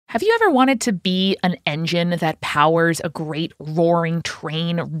Have you ever wanted to be an engine that powers a great roaring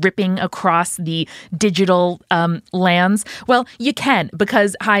train ripping across the digital lands? Well, you can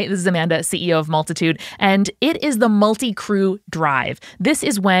because, hi, this is Amanda, CEO of Multitude, and it is the MultiCrew Drive. This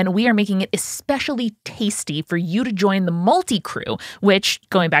is when we are making it especially tasty for you to join the MultiCrew, which,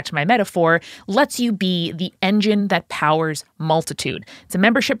 going back to my metaphor, lets you be the engine that powers Multitude. It's a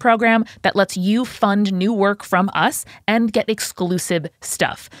membership program that lets you fund new work from us and get exclusive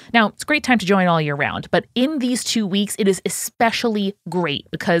stuff. Now, it's a great time to join all year round, but in these 2 weeks, it is especially great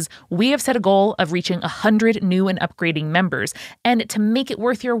because we have set a goal of reaching 100 new and upgrading members. And to make it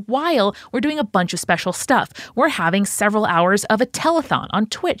worth your while, we're doing a bunch of special stuff. We're having several hours of a telethon on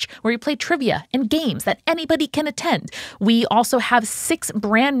Twitch where we play trivia and games that anybody can attend. We also have 6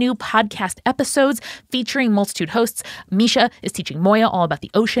 brand new podcast episodes featuring Multitude hosts. Misha is teaching Moya all about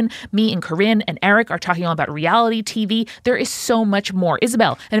the ocean. Me and Corinne and Eric are talking all about reality TV. There is so much more.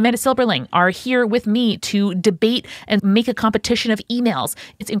 Isabel and Amanda Silberling are here with me to debate and make a competition of emails.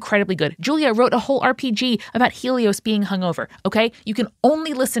 It's incredibly good. Julia wrote a whole RPG about Helios being hungover, okay? You can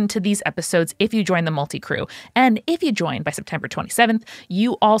only listen to these episodes if you join the MultiCrew. And if you join by September 27th,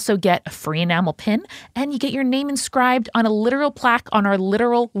 you also get a free enamel pin and you get your name inscribed on a literal plaque on our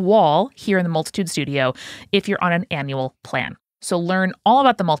literal wall here in the Multitude studio if you're on an annual plan. So learn all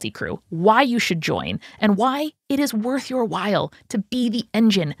about the MultiCrew, why you should join, and why it is worth your while to be the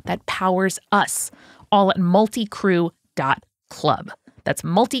engine that powers us, all at multicrew.club. That's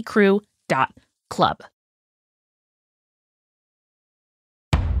multicrew.club.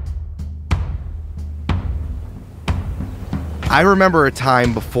 I remember a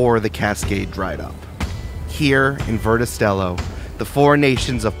time before the Cascade dried up. Here in Vertistello, the 4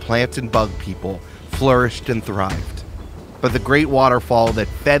 nations of plant and bug people flourished and thrived. But the great waterfall that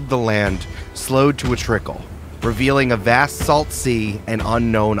fed the land slowed to a trickle, revealing a vast salt sea and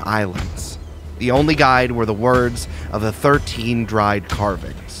unknown islands. The only guide were the words of the 13 dried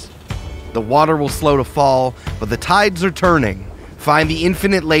carvings. The water will slow to fall, but the tides are turning. Find the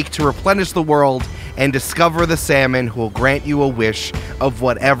infinite lake to replenish the world and discover the salmon who will grant you a wish of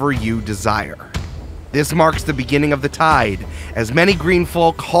whatever you desire. This marks the beginning of the tide, as many green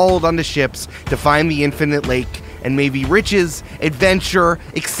folk hauled onto ships to find the infinite lake and maybe riches, adventure,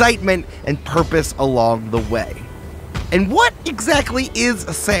 excitement, and purpose along the way. And what exactly is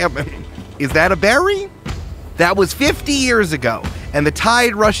a salmon? Is that a berry? That was 50 years ago, and the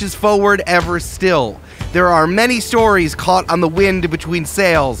tide rushes forward ever still. There are many stories caught on the wind between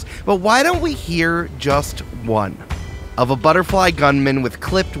sails, but why don't we hear just one? Of a butterfly gunman with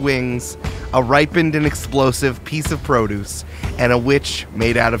clipped wings, a ripened and explosive piece of produce, and a witch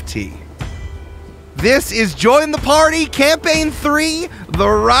made out of tea. This is Join the Party, Camp-Paign 3, The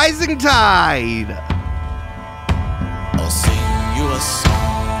Rising Tide. I'll sing you a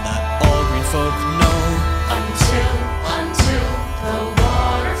song that all green folk know. Until the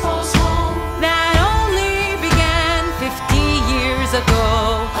water falls home. That only began 50 years ago.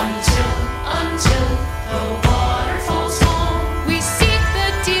 Until the water falls home. We seek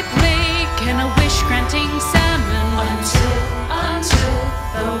the deep lake and a wish-granting salmon. Until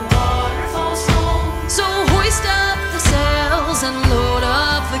the water falls home. So hoist up the sails and load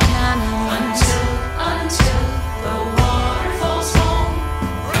up the cannons. Until the water falls home.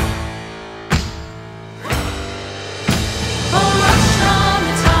 A rush from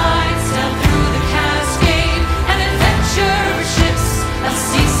the tide, sail through the Cascade, an adventure ships, a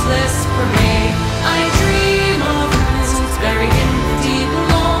ceaseless parade. I dream of roots buried in the deep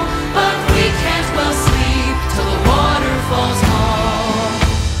below, but we can't well sleep till the water falls home.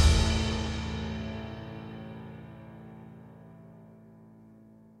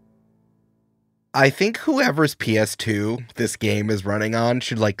 I think whoever's PS2 this game is running on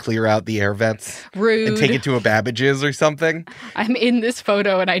should clear out the air vents. Rude. And take it to a Babbage's or something. I'm in this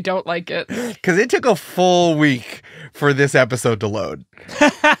photo and I don't like it. Because it took a full week for this episode to load.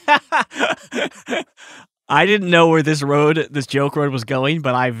 I didn't know where this joke road was going,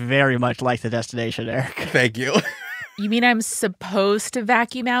 but I very much like the destination, Eric. Thank you. You mean I'm supposed to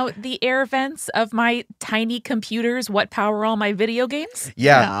vacuum out the air vents of my tiny computers what power all my video games?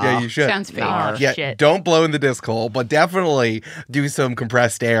 Yeah, you should. Sounds fake. Oh, Yeah, shit. don't blow in the disc hole, but definitely do some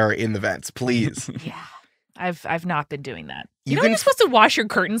compressed air in the vents, please. Yeah, I've not been doing that. You You know can- you're supposed to wash your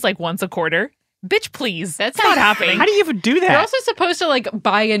curtains once a quarter? Bitch, please. That's not happening. How do you even do that? You're also supposed to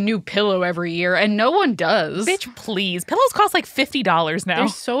buy a new pillow every year, and no one does. Bitch, please. Pillows cost $50 now. They're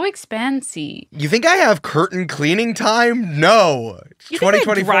so expensive. You think I have curtain cleaning time? No. It's You think I have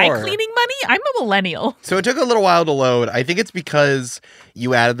 2024. dry cleaning money? I'm a millennial. So it took a little while to load. I think it's because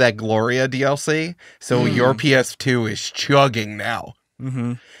you added that Gloria DLC. So your PS2 is chugging now.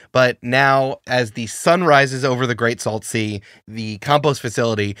 Mm-hmm. But now, as the sun rises over the Great Salt Sea, the compost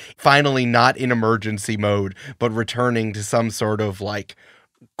facility, finally not in emergency mode, but returning to some sort of like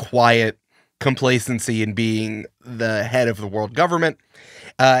quiet complacency in being the head of the world government,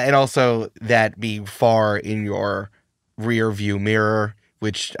 and also that be far in your rear view mirror,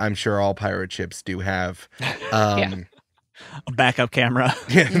 which I'm sure all pirate ships do have. A backup camera.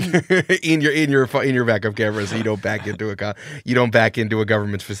 in your backup camera, so you don't back into a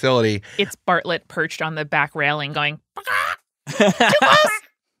government facility. It's Bartlett perched on the back railing going,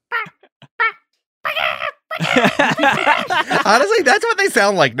 Honestly, that's what they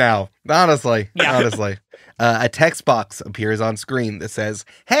sound like now. Honestly. A text box appears on screen that says,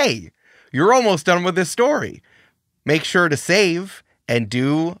 "Hey, you're almost done with this story. Make sure to save and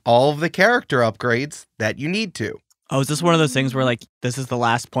do all of the character upgrades that you need to." Oh, is this one of those things where, like, this is the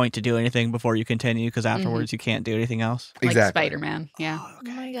last point to do anything before you continue, because afterwards you can't do anything else? Like Exactly. Spider-Man. Yeah. oh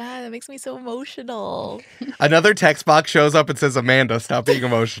my God, that makes me so emotional. Another text box shows up and says, "Amanda, stop being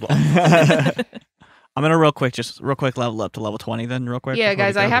emotional." I'm going to real quick level up to level 20 then, real quick. Yeah, before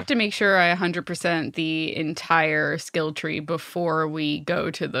we guys, I go. have to make sure I 100% the entire skill tree before we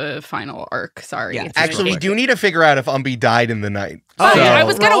go to the final arc. Sorry. Yeah, it's Actually, we real quick. do need to figure out if Umbi died in the night. Oh, So- I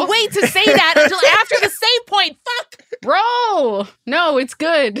was going to wait to say that until after the save point. Fuck. Roll! No, it's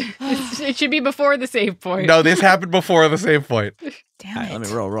good. It should be before the save point. No, this happened before the save point. Damn All it. right, let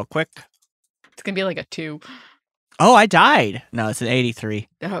me roll real quick. It's going to be like a 2. Oh, I died. No, it's an 83.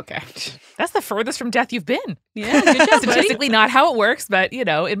 Okay. That's the furthest from death you've been. Yeah, good job, buddy. Statistically not how it works, but, you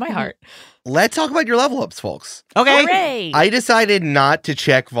know, in my heart. Let's talk about your level ups, folks. Okay. Hooray! I decided not to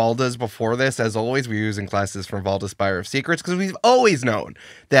check Valda's before this. As always, we're using classes from Valda's Spire of Secrets because we've always known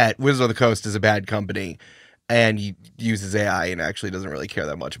that Wizards of the Coast is a bad company and he uses AI and actually doesn't really care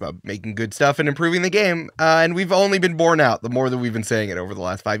that much about making good stuff and improving the game. And we've only been borne out the more that we've been saying it over the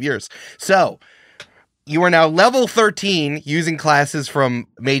last 5 years. So you are now level 13 using classes from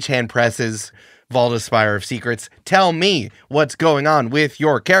Mage Hand Press's Valda's Spire of Secrets. Tell me what's going on with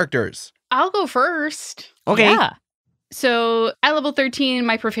your characters. I'll go first. Okay. Yeah. So at level 13,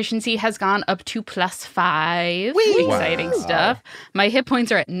 my proficiency has gone up to +5. Whee! Exciting Wow. stuff. My hit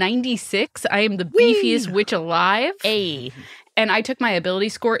points are at 96. I am the beefiest witch alive. A. And I took my ability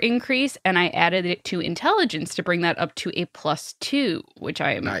score increase and I added it to intelligence to bring that up to a +2, which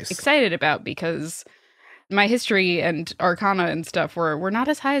I am Nice. excited about because my history and arcana and stuff were not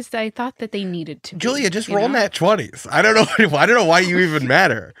as high as I thought that they needed to be. Julia, just you roll know? nat 20s. I don't know why you even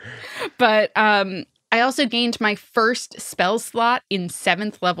matter. But I also gained my first spell slot in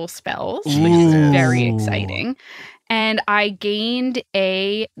 7th level spells, which is Jesus. very exciting. And I gained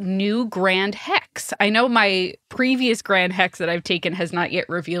a new Grand Hex. I know my previous Grand Hex that I've taken has not yet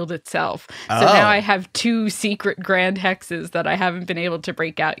revealed itself. So now I have 2 secret Grand Hexes that I haven't been able to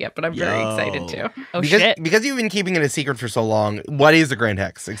break out yet, but I'm very excited to. Oh, because, shit. because you've been keeping it a secret for so long, what is the Grand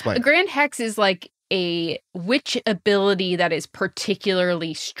Hex? Explain. A Grand Hex is like a witch ability that is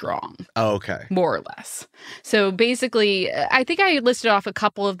particularly strong. Oh, okay. More or less. So basically, I think I listed off a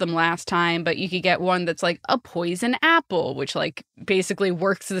couple of them last time, but you could get one that's like a poison apple, which like basically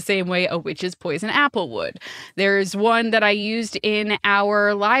works the same way a witch's poison apple would. There's one that I used in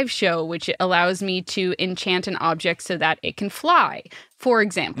our live show, which allows me to enchant an object so that it can fly. For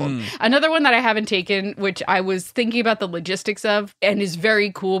example, another one that I haven't taken, which I was thinking about the logistics of and is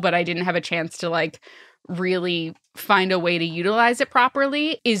very cool, but I didn't have a chance to like really find a way to utilize it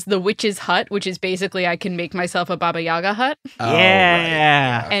properly, is the witch's hut, which is basically I can make myself a Baba Yaga hut. Oh,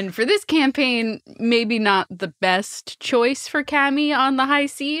 Yeah. right. And for this campaign, maybe not the best choice for Cammy on the high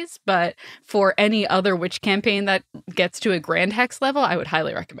seas, but for any other witch campaign that gets to a Grand Hex level, I would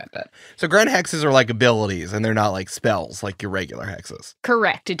highly recommend it. So Grand Hexes are like abilities, and they're not like spells like your regular hexes.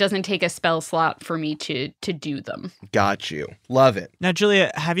 Correct. It doesn't take a spell slot for me to do them. Got you. Love it. Now,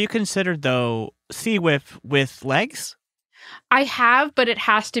 Julia, have you considered, though, Sea Whip with legs? I have, but it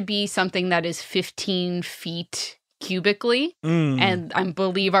has to be something that is 15 feet cubically. And I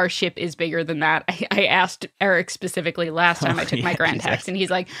believe our ship is bigger than that. I asked Eric specifically last time I took my Yeah, Grand Jesus. Hex, and he's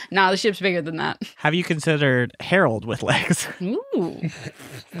like, nah, the ship's bigger than that. Have you considered Harold with legs? Ooh,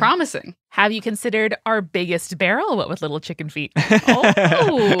 promising. Have you considered our biggest barrel, what with little chicken feet?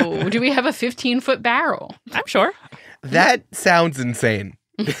 Oh, do we have a 15-foot barrel? I'm sure. That sounds insane.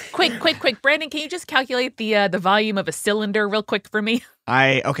 Quick. Brandon, can you just calculate the volume of a cylinder real quick for me?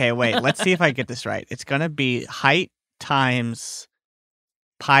 Okay, wait. Let's see if I get this right. It's going to be height times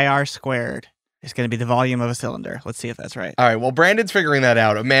pi r squared It's going to be the volume of a cylinder. Let's see if that's right. All right, well, Brandon's figuring that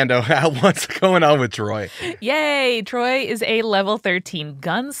out. Amanda, what's going on with Troy? Yay! Troy is a level 13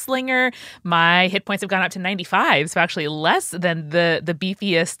 gunslinger. My hit points have gone up to 95, so actually less than the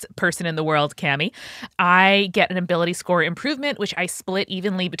beefiest person in the world, Cammy. I get an ability score improvement, which I split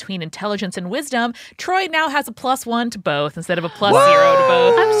evenly between intelligence and wisdom. Troy now has a +1 to both instead of a +0 to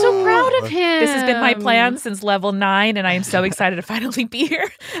both. I'm so proud of him. This has been my plan since level 9, and I am so excited to finally be here.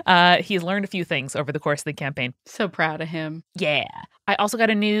 He's learned a few things over the course of the campaign. So proud of him. Yeah. I also got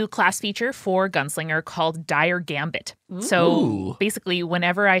a new class feature for Gunslinger called Dire Gambit. So basically,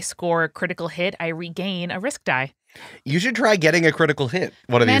 whenever I score a critical hit, I regain a risk die. You should try getting a critical hit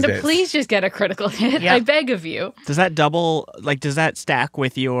one of these Amanda, days. please just get a critical hit. Yeah. I beg of you. Does that double, like, does that stack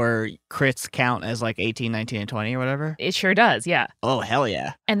with your crits count as like 18, 19, and 20 or whatever? It sure does, yeah. Oh, hell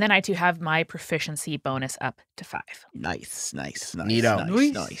yeah. And then I too have my proficiency bonus up to 5. Nice.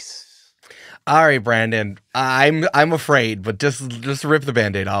 Neato. Nice. All right, Brandon. I'm afraid, but just rip the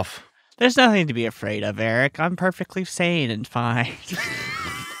Band-Aid off. There's nothing to be afraid of, Eric. I'm perfectly sane and fine.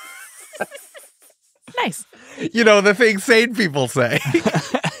 Nice. You know, the things sane people say.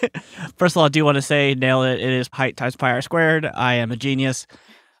 First of all, I do want to say, nailed it. It is height times pi r squared. I am a genius.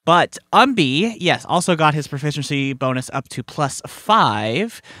 But Umbi, yes, also got his proficiency bonus up to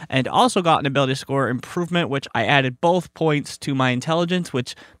 +5, and also got an ability score improvement, which I added both points to my intelligence,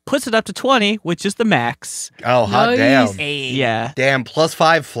 which puts it up to 20, which is the max. Oh, hot Nice. damn. Yeah. Damn,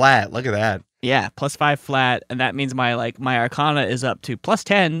 +5 flat. Look at that. Yeah, +5 flat, and that means my Arcana is up to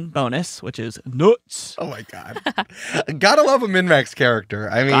 +10 bonus, which is nuts. Oh my god. Gotta love a min-max character.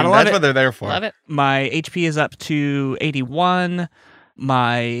 I mean, Gotta love that's it. what they're there for. Love it. My HP is up to 81.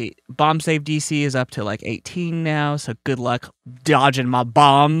 My bomb save DC is up to like 18 now, so good luck dodging my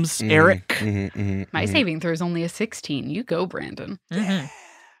bombs, Eric. My saving throw is only a 16. You go, Brandon.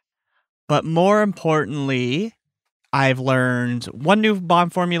 But more importantly, I've learned one new bomb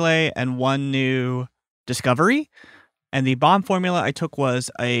formula and one new discovery. And the bomb formula I took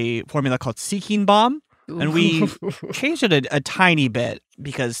was a formula called Seeking Bomb. And we changed it a tiny bit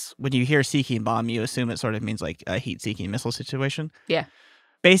because when you hear Seeking Bomb, you assume it sort of means like a heat-seeking missile situation. Yeah.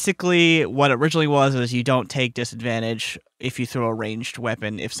 Basically, what it originally was is you don't take disadvantage if you throw a ranged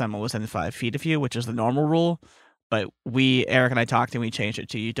weapon if someone was within 5 feet of you, which is the normal rule. But Eric and I talked and we changed it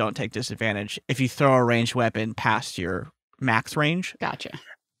to you don't take disadvantage if you throw a ranged weapon past your max range. Gotcha.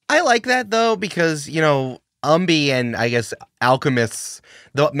 I like that, though, because, you know, Umbi and, I guess, alchemists,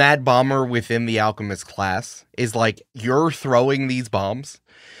 the Mad Bomber within the alchemist class is like, you're throwing these bombs.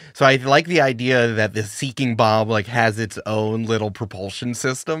 So I like the idea that the Seeking Bomb, like, has its own little propulsion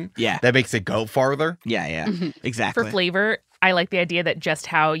system. Yeah. That makes it go farther. Yeah, exactly. For flavor, I like the idea that just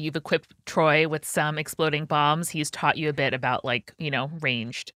how you've equipped Troy with some exploding bombs, he's taught you a bit about, like, you know,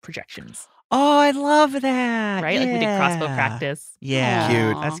 ranged projections. Oh, I love that. Right? Like we did crossbow practice. Yeah.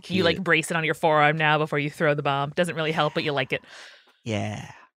 Cute. That's cute. You like brace it on your forearm now before you throw the bomb. Doesn't really help, but you like it.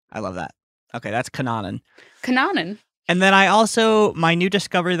 Yeah. I love that. Okay, that's Kananen. Kananen. And then my new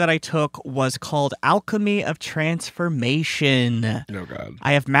discovery that I took was called Alchemy of Transformation. Oh, God.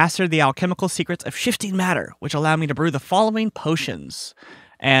 I have mastered the alchemical secrets of shifting matter, which allow me to brew the following potions.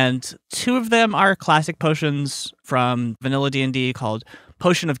 And 2 of them are classic potions from vanilla D&D called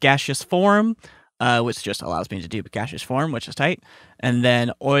Potion of Gaseous Form, which just allows me to do gaseous form, which is tight. And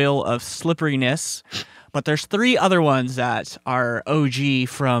then Oil of Slipperiness. But there's 3 other ones that are OG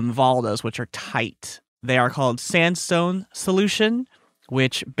from Valdos, which are tight. They are called Sandstone Solution,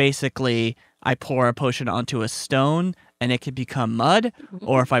 which basically I pour a potion onto a stone and it can become mud.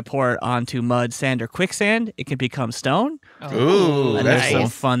 Or if I pour it onto mud, sand, or quicksand, it can become stone. Ooh, And that's there's some cool.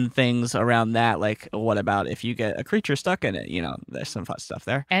 fun things around that. Like, what about if you get a creature stuck in it? You know, there's some fun stuff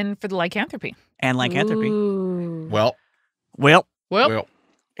there. And for the lycanthropy. And lycanthropy. Ooh. Well, Well, well,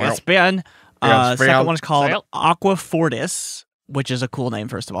 it's been. Yeah, it's Second one is called Well. Aqua Fortis, which is a cool name,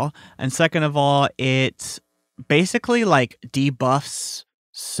 first of all. And second of all, it basically like debuffs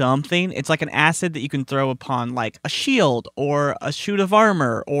something. It's like an acid that you can throw upon like a shield or a suit of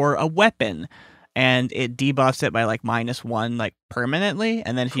armor or a weapon. And it debuffs it by like -1 like permanently.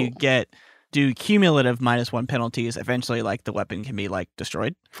 And then if you do cumulative -1 penalties, eventually like the weapon can be like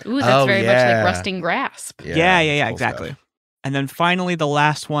destroyed. Ooh, that's very much yeah. like Rusting Grasp. Yeah, cool exactly. stuff. And then finally, the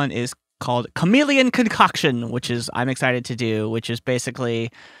last one is called Chameleon Concoction, which is I'm excited to do, which is basically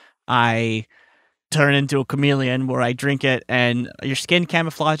I turn into a chameleon where I drink it and your skin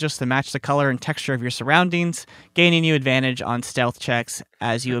camouflages to match the color and texture of your surroundings, gaining you advantage on stealth checks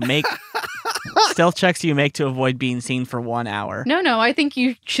as you make stealth checks you make to avoid being seen for 1 hour. No, I think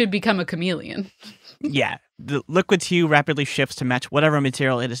you should become a chameleon. Yeah, the liquid's hue rapidly shifts to match whatever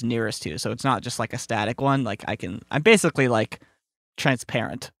material it is nearest to. So it's not just like a static one. Like I'm basically like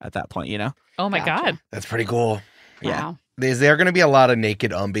transparent at that point, you know? Oh my Gotcha. God. That's pretty cool. Yeah. Wow. Is there going to be a lot of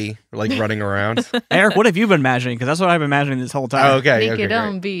naked Umbi like running around? Eric, what have you been imagining? Because that's what I've been imagining this whole time. Oh, okay. Naked great.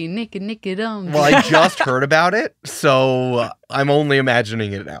 Umbi, naked Umbi. Well, I just heard about it, so I'm only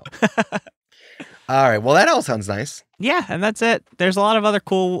imagining it now. All right. Well, that all sounds nice. Yeah, and that's it. There's a lot of other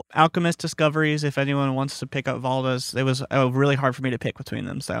cool alchemist discoveries if anyone wants to pick up Valda's. It was really hard for me to pick between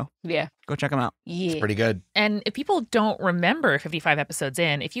them, so Yeah. go check them out. Yeah. Pretty good. And if people don't remember 55 episodes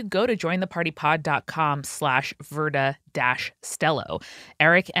in, if you go to jointhepartypod.com/Verda-Stello,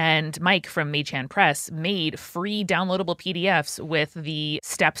 Eric and Mike from Mage-Hand Press made free downloadable PDFs with the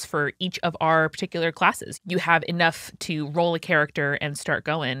steps for each of our particular classes. You have enough to roll a character and start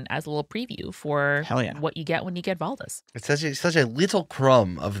going as a little preview for Hell yeah. what you get when you get Valda's. It's such a little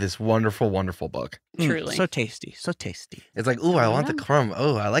crumb of this wonderful, wonderful book. Truly. So tasty. So tasty. It's like, ooh, I want the crumb.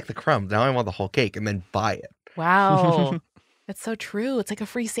 Oh, I like the crumb. Now I want the whole cake, and then buy it. Wow. That's so true. It's like a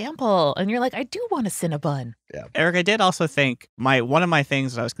free sample. And you're like, I do want a Cinnabon. Eric, I did also think one of my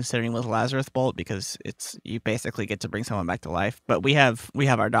things that I was considering was Lazarus Bolt because you basically get to bring someone back to life. But we have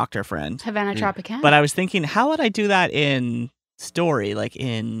our doctor friend. Havana Tropicana. But I was thinking, how would I do that in story, like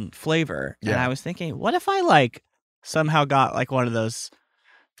in flavor? And Yeah. I was thinking, what if I like somehow got like one of those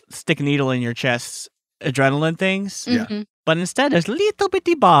stick a needle in your chest adrenaline things? Yeah. Mhm. But instead, there's little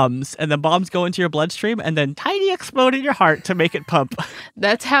bitty bombs, and the bombs go into your bloodstream and then tiny explode in your heart to make it pump.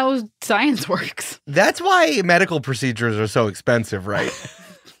 That's how science works. That's why medical procedures are so expensive, right?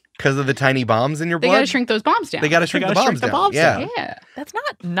 Because of the tiny bombs in your They blood. gotta shrink those bombs down. They got to shrink the gotta bombs shrink the down. bombs Yeah. down. Yeah. That's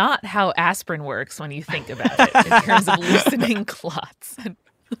not how aspirin works when you think about it in terms of loosening clots.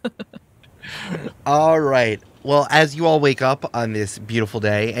 All right. Well, as you all wake up on this beautiful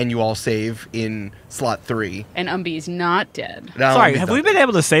day and you all save in slot 3. And Umbi's not dead. No, Sorry, Umbi's have not we been dead.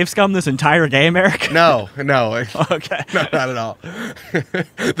 able to save scum this entire game, Eric? No. Okay. No, not at all.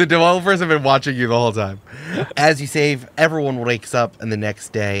 The developers have been watching you the whole time. As you save, everyone wakes up in the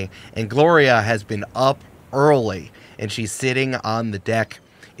next day, and Gloria has been up early, and she's sitting on the deck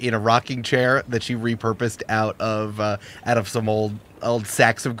in a rocking chair that she repurposed out of some old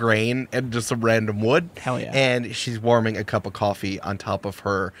sacks of grain and just some random wood. Hell yeah. And she's warming a cup of coffee on top of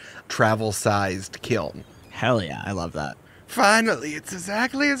her travel-sized kiln. Hell yeah, I love that. Finally, it's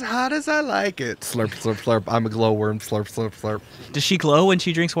exactly as hot as I like it. Slurp, slurp, slurp. I'm a glowworm. Slurp, slurp, slurp. Does she glow when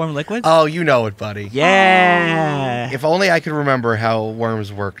she drinks warm liquids? Oh, you know it, buddy. Yeah. If only I could remember how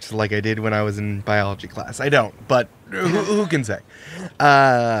worms worked like I did when I was in biology class. I don't, but who can say?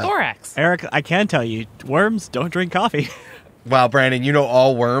 Thorax. Eric, I can tell you, worms don't drink coffee. Wow, Brandon, you know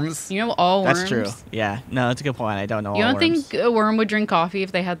all worms? You know all worms. That's true. Yeah. No, that's a good point. I don't know You all don't worms. think a worm would drink coffee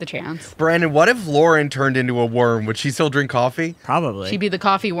if they had the chance? Brandon, what if Lauren turned into a worm? Would she still drink coffee? Probably. She'd be the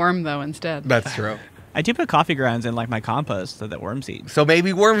coffee worm, though, instead. That's true. I do put coffee grounds in like my compost so that worms eat. So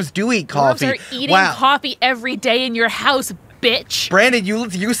maybe worms do eat coffee. Worms are eating Wow. coffee every day in your house, bitch. Brandon,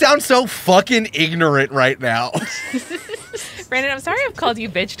 you sound so fucking ignorant right now. Brandon, I'm sorry I've called you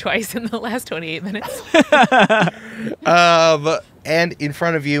bitch twice in the last 28 minutes. And in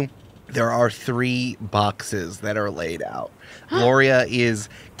front of you, there are 3 boxes that are laid out. Gloria is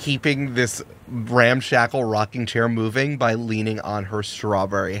keeping this ramshackle rocking chair moving by leaning on her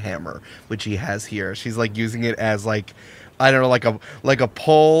strawberry hammer, which she has here. She's like using it as like, I don't know, like a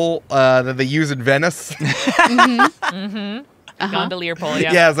pole that they use in Venice. Gondolier pole,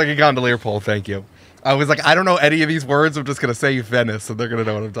 yeah. Yeah, it's like a gondolier pole. Thank you. I was like, I don't know any of these words. I'm just gonna say Venice, so they're gonna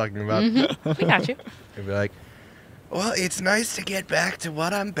know what I'm talking about. We got you. I'd be like, well, it's nice to get back to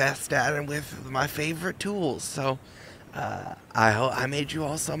what I'm best at and with my favorite tools. So, I made you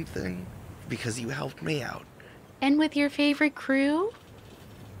all something because you helped me out. And with your favorite crew?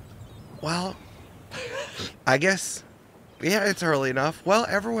 Well, I guess, yeah, it's early enough. Well,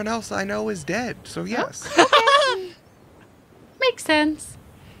 everyone else I know is dead, so yes. Makes sense.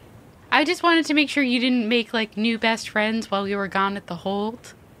 I just wanted to make sure you didn't make, like, new best friends while we were gone at the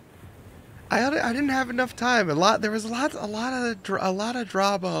hold. I didn't have enough time. There was a lot of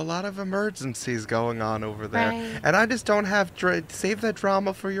drama, a lot of emergencies going on over there, Right. and I just don't have save that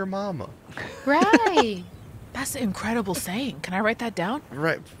drama for your mama. Right. That's an incredible saying. Can I write that down?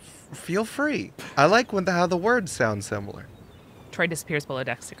 Right? Feel free. I like how the words sound similar. Troy disappears below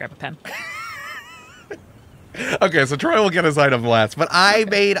decks to grab a pen. Okay, so Troy will get his item last, but I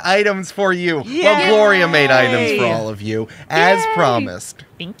made items for you. Well, Gloria made items for all of you, as promised.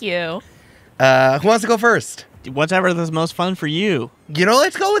 Thank you. Who wants to go first? Whatever is most fun for you. You know,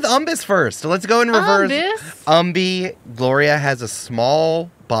 let's go with Umbis first. Let's go in reverse. Umbis? Umbi, Gloria has a small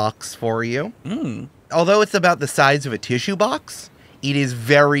box for you. although it's about the size of a tissue box, it is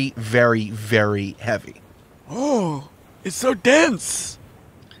very, very, very heavy. Oh, it's so dense.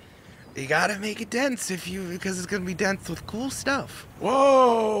 You gotta make it dense because it's gonna be dense with cool stuff.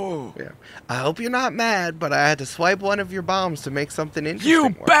 Whoa. Yeah. I hope you're not mad, but I had to swipe one of your bombs to make something interesting. You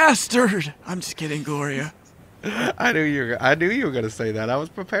work. bastard. I'm just kidding, Gloria. I knew you were gonna say that. I was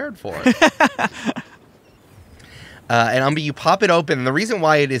prepared for it. And Umbi, you pop it open, and the reason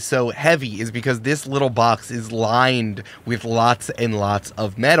why it is so heavy is because this little box is lined with lots and lots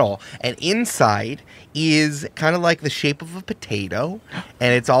of metal, and inside is kind of like the shape of a potato,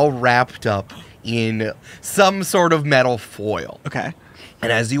 and it's all wrapped up in some sort of metal foil. Okay.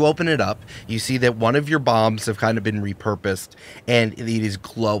 And as you open it up, you see that one of your bombs have kind of been repurposed, and it is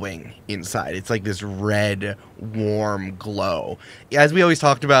glowing inside. It's like this red, warm glow. As we always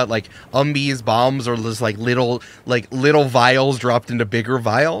talked about, like, Umbi's bombs are just like little vials dropped into bigger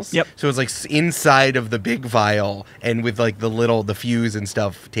vials. Yep. So it's like inside of the big vial, and with like the fuse and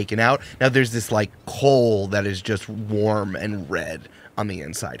stuff taken out. Now there's this like coal that is just warm and red on the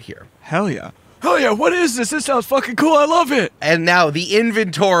inside here. Hell yeah. Hell yeah, what is this? This sounds fucking cool. I love it. And now the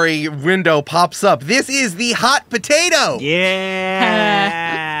inventory window pops up. This is the hot potato.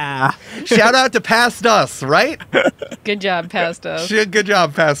 Yeah. Shout out to Past Us, right? Good job, Past Us. Good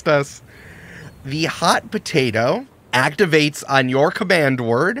job, Past Us. The hot potato activates on your command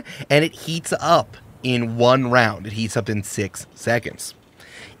word, and it heats up in 1 round. It heats up in 6 seconds.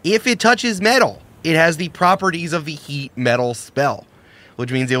 If it touches metal, it has the properties of the heat metal spell,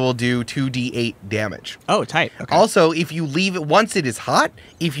 which means it will do 2d8 damage. Oh, tight. Okay. Also, if you leave it, once it is hot,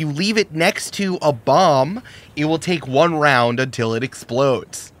 if you leave it next to a bomb, it will take 1 round until it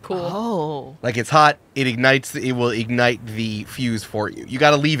explodes. Cool. Oh. Like, it's hot, it will ignite the fuse for you. You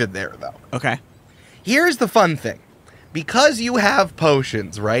gotta leave it there, though. Okay. Here's the fun thing. Because you have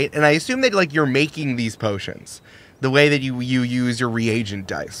potions, right? And I assume that, like, you're making these potions the way that you use your reagent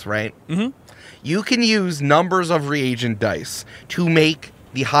dice, right? Mm-hmm. You can use numbers of reagent dice to make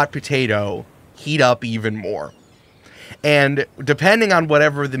the hot potato heat up even more. And depending on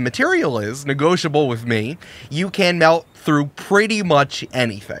whatever the material is, negotiable with me, you can melt through pretty much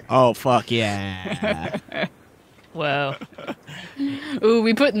anything. Oh, fuck yeah. Whoa. Ooh,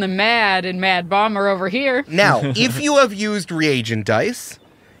 we putting the Mad and Mad Bomber over here. Now, if you have used reagent dice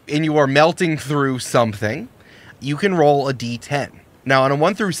and you are melting through something, you can roll a d10. Now, on a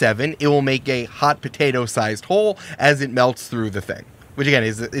 1 through 7, it will make a hot potato-sized hole as it melts through the thing. Which, again,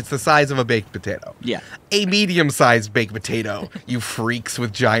 it's the size of a baked potato. Yeah. A medium-sized baked potato, you freaks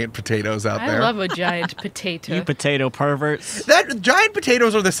with giant potatoes out there. I love a giant potato. You potato perverts. That giant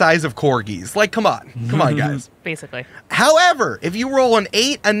potatoes are the size of corgis. Like, come on. Come on, guys. Basically. However, if you roll an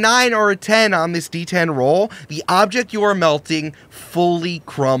 8, a 9, or a 10 on this d10 roll, the object you are melting fully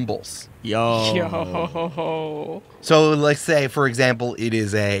crumbles. Yo. Yo. So let's say, for example, it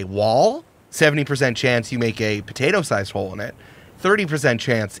is a wall. 70% chance you make a potato-sized hole in it. 30%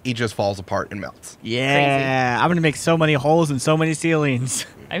 chance it just falls apart and melts. Yeah. I'm going to make so many holes in so many ceilings.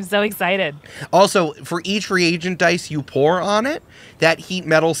 I'm so excited. Also, for each reagent dice you pour on it, that heat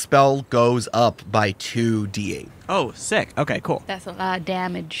metal spell goes up by 2d8. Oh, sick. Okay, cool. That's a lot of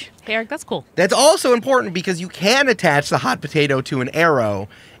damage. Hey, Eric, that's cool. That's also important because you can attach the hot potato to an arrow,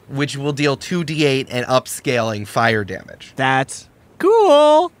 which will deal 2d8 and upscaling fire damage. That's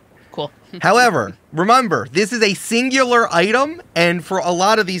cool. Cool. However, remember, this is a singular item, and for a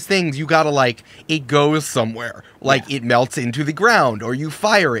lot of these things, you gotta, like, it goes somewhere. Like, it melts into the ground, or you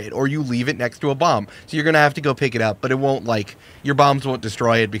fire it, or you leave it next to a bomb. So you're gonna have to go pick it up, but it won't, like, your bombs won't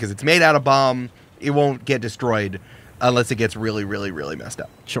destroy it because it's made out of bomb. It won't get destroyed unless it gets really, really, really messed up.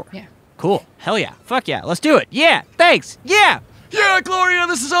 Sure. Yeah. Cool. Hell yeah. Fuck yeah. Let's do it. Yeah. Thanks. Yeah. Yeah, Gloria,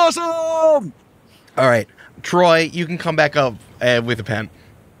 this is awesome. All right, Troy, you can come back up with a pen.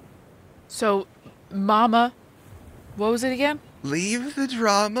 So, Mama, what was it again? Leave the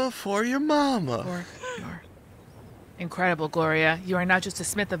drama for your mama. Or your incredible, Gloria. You are not just a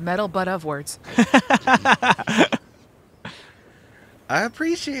smith of metal, but of words. I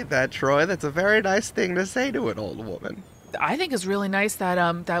appreciate that, Troy. That's a very nice thing to say to an old woman. I think it's really nice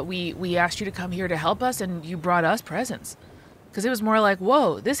that that we asked you to come here to help us, and you brought us presents. Because it was more like,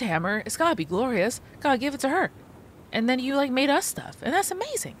 whoa, this hammer, it's gotta be Gloria's. Gotta give it to her. And then you, like, made us stuff. And that's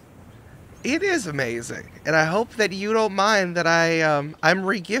amazing. It is amazing, and I hope that you don't mind that I'm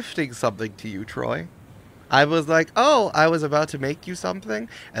regifting something to you, Troy. I was like, oh, I was about to make you something,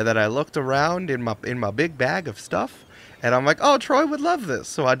 and then I looked around in my big bag of stuff, and I'm like, oh, Troy would love this.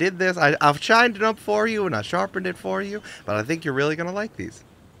 So I did this. I've shined it up for you, and I sharpened it for you, but I think you're really gonna like these.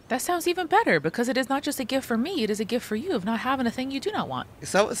 That sounds even better because it is not just a gift for me, it is a gift for you of not having a thing you do not want.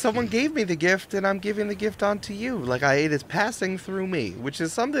 So someone gave me the gift, and I'm giving the gift on to you. Like it is passing through me, which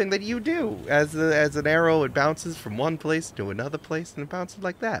is something that you do. As an arrow, it bounces from one place to another place, and it bounces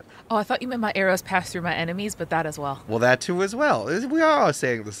like that. Oh, I thought you meant my arrows pass through my enemies, but that as well. Well, that too as well. We are all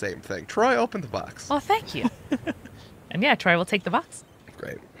saying the same thing. Troy, open the box. Well, thank you. And yeah, Troy will take the box.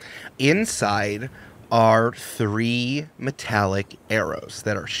 Great. Inside are 3 metallic arrows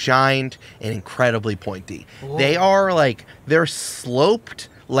that are shined and incredibly pointy. Whoa. They're sloped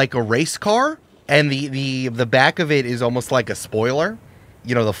like a race car, and the back of it is almost like a spoiler.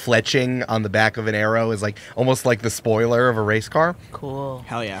 You know, the fletching on the back of an arrow is like almost like the spoiler of a race car. Cool.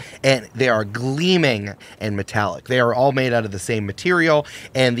 Hell yeah. And they are gleaming and metallic. They are all made out of the same material,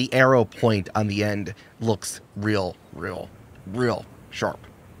 and the arrow point on the end looks real sharp.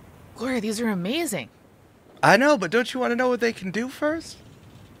 Gloria, these are amazing. I know, but don't you want to know what they can do first?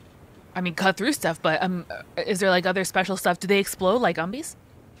 I mean, cut through stuff, but is there like other special stuff? Do they explode like Umbis?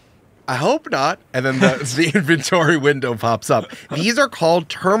 I hope not. And then the inventory window pops up. These are called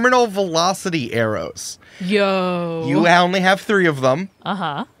terminal velocity arrows. Yo. You only have 3 of them,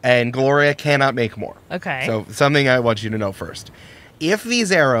 Uh-huh. and Gloria cannot make more. Okay. So something I want you to know first. If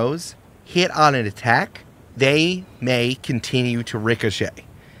these arrows hit on an attack, they may continue to ricochet.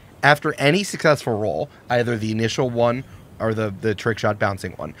 After any successful roll, either the initial one or the trick shot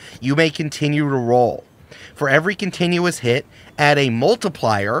bouncing one, you may continue to roll. For every continuous hit, add a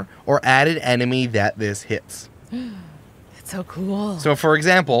multiplier or added enemy that this hits. That's so cool. So, for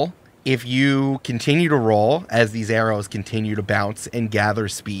example, if you continue to roll as these arrows continue to bounce and gather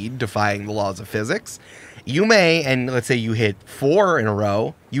speed, defying the laws of physics, you may, and let's say you hit 4 in a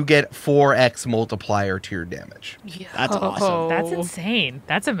row, you get 4x multiplier to your damage. That's awesome. That's insane.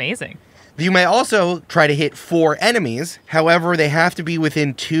 That's amazing. You may also try to hit 4 enemies. However, they have to be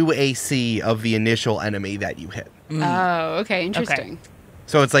within 2 AC of the initial enemy that you hit. Oh, okay. Interesting.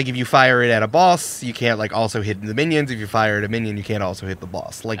 So it's like if you fire it at a boss, you can't like also hit the minions. If you fire at a minion, you can't also hit the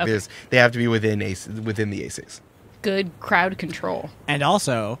boss. Like this, they have to be within the ACs. Good crowd control. And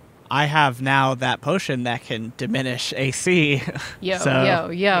also, I have now that potion that can diminish AC. Yo,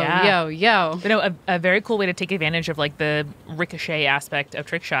 So- yo. You know, a very cool way to take advantage of like the ricochet aspect of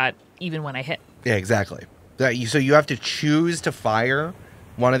trick shot, even when I hit. Yeah, exactly. So you have to choose to fire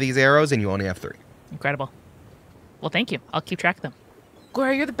one of these arrows, and you only have 3. Incredible. Well, thank you. I'll keep track of them.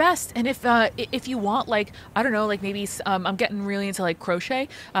 Gloria, you're the best. And if you want, like, I don't know, like maybe I'm getting really into like crochet.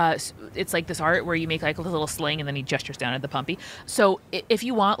 It's like this art where you make like a little sling and then he gestures down at the pumpy. So if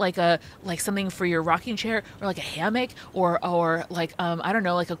you want like something for your rocking chair or like a hammock or like I don't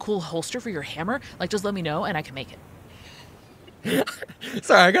know, like a cool holster for your hammer, like just let me know and I can make it.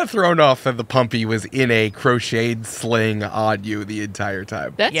 Sorry, I got thrown off that the pumpy was in a crocheted sling on you the entire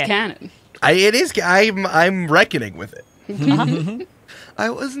time. That's Yeah. canon. It is. I'm reckoning with it. I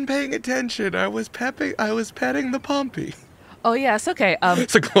wasn't paying attention. I was petting the puppy. Oh yeah, it's okay.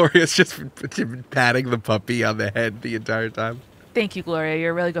 So Gloria's just patting the puppy on the head the entire time. Thank you, Gloria.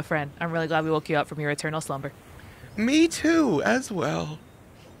 You're a really good friend. I'm really glad we woke you up from your eternal slumber. Me too, as well.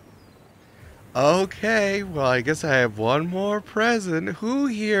 Okay, well, I guess I have one more present. Who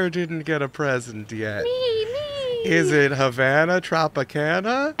here didn't get a present yet? Me. Is it Havana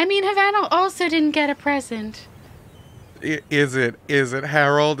Tropicana? I mean, Havana also didn't get a present. Is it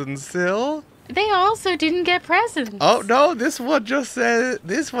Harold and Syl? They also didn't get presents. Oh no, this one just says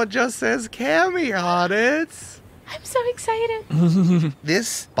Cammy on it. I'm so excited.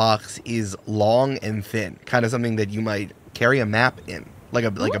 This box is long and thin, kind of something that you might carry a map in, like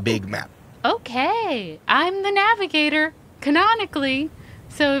a big map. Okay, I'm the navigator, canonically.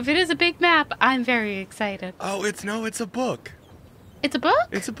 So if it is a big map, I'm very excited. Oh, it's a book. It's a book?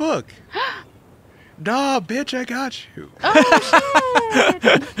 It's a book. Nah, bitch, I got you.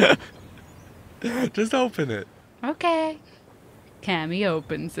 Oh, shit. Just open it. Okay. Cammy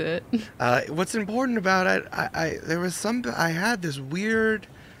opens it. What's important about it? I had this weird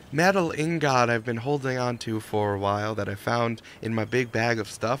metal ingot I've been holding on to for a while that I found in my big bag of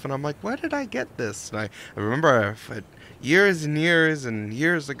stuff, and I'm like, where did I get this? And I remember years and years and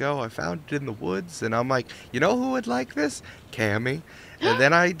years ago, I found it in the woods, and I'm like, you know who would like this? Cammy. And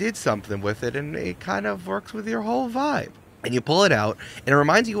then I did something with it, and it kind of works with your whole vibe. And you pull it out, and it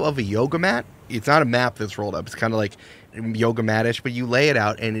reminds you of a yoga mat. It's not a map that's rolled up. It's kind of like yoga mat-ish, but you lay it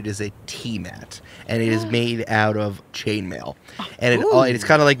out, and it is a tea mat. And it is made out of chainmail. And it's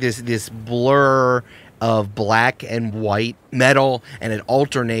kind of like this blur of black and white metal, and it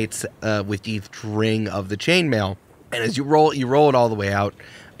alternates with each ring of the chainmail. And as you roll it all the way out.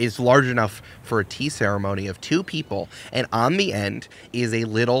 It's large enough for a tea ceremony of 2 people, and on the end is a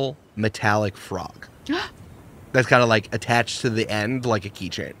little metallic frog. That's kind of like attached to the end like a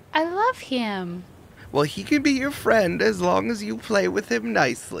keychain. I love him. Well, he can be your friend as long as you play with him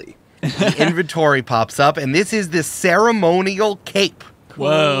nicely. The inventory pops up, and this is the ceremonial cape.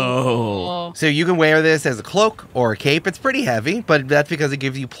 Whoa. So you can wear this as a cloak or a cape. It's pretty heavy, but that's because it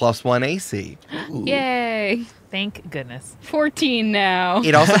gives you +1 AC. Ooh. Yay. Thank goodness. 14 now.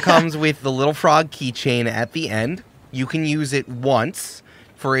 It also comes with the little frog keychain at the end. You can use it once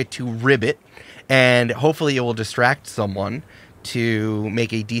for it to ribbit, and hopefully it will distract someone to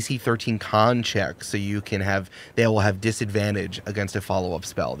make a DC 13 con check, so they will have disadvantage against a follow-up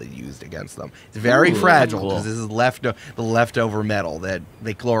spell that you used against them. It's very fragile because this is the leftover metal that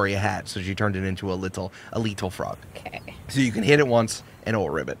Gloria had, so she turned it into a lethal frog. Okay. So you can hit it once and it will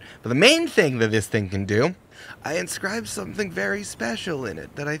ribbit. But the main thing that this thing can do, I inscribed something very special in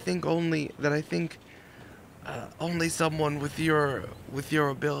it that I think only someone with your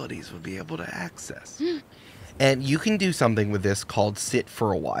abilities would be able to access. And you can do something with this called sit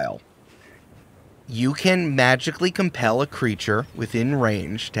for a while. You can magically compel a creature within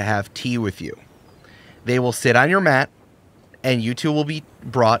range to have tea with you. They will sit on your mat, and you two will be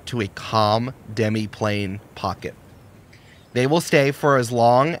brought to a calm demi-plane pocket. They will stay for as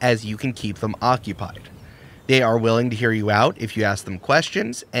long as you can keep them occupied. They are willing to hear you out if you ask them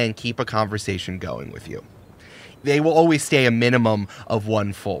questions and keep a conversation going with you. They will always stay a minimum of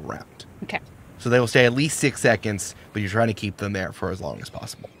 1 full round. Okay. So they will stay at least 6 seconds, but you're trying to keep them there for as long as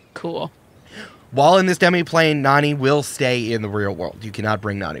possible. Cool. While in this demi-plane, Nani will stay in the real world. You cannot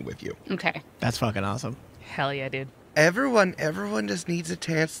bring Nani with you. Okay. That's fucking awesome. Hell yeah, dude. Everyone just needs a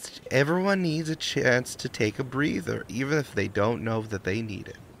chance. Everyone needs a chance to take a breather, even if they don't know that they need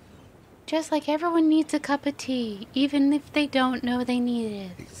it. Just like everyone needs a cup of tea, even if they don't know they need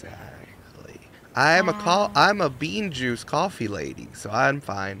it. Exactly. I'm a bean juice coffee lady, so I'm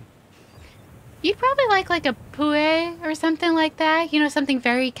fine. You'd probably like a pouet or something like that. You know, something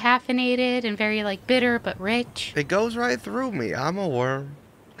very caffeinated and very bitter but rich. It goes right through me. I'm a worm.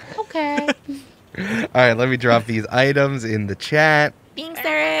 Okay. All right, let me drop these items in the chat. Thanks,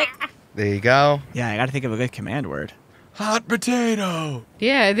 Eric. There you go. Yeah, I gotta think of a good command word. Hot potato.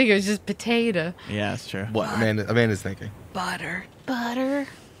 Yeah, I think it was just potato. Yeah, that's true. What? Amanda's thinking. Butter. Butter.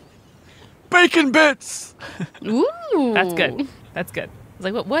 Bacon bits. Ooh. That's good. That's good.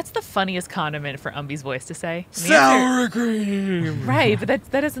 Like, what's the funniest condiment for Umbi's voice to say? And the Sour cream. Right, but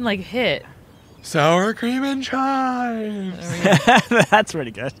that doesn't hit. Sour cream and chives. That's pretty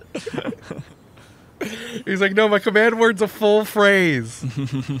good. He's like, no, my command word's a full phrase.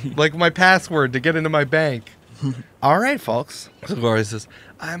 Like my password to get into my bank. All right, folks. So Gloria says,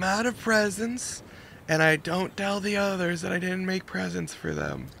 I'm out of presents, and I don't tell the others that I didn't make presents for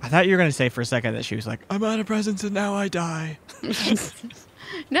them. I thought you were gonna say for a second that she was like, I'm out of presents and now I die.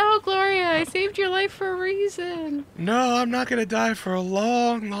 No, Gloria, I saved your life for a reason. No, I'm not going to die for a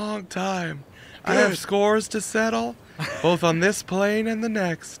long, long time. I have scores to settle, both on this plane and the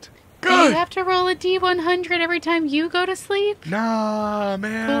next. Do you have to roll a D100 every time you go to sleep? Nah,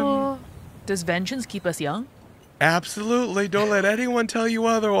 man. Cool. Does vengeance keep us young? Absolutely. Don't let anyone tell you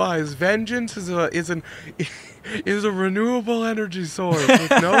otherwise. Vengeance is a renewable energy source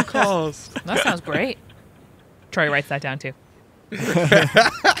with no cost. That sounds great. Troy writes that down too.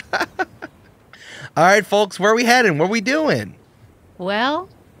 All right, folks, where are we heading? What are we doing? Well,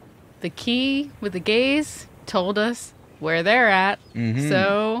 the key with the gaze told us where they're at. Mm-hmm.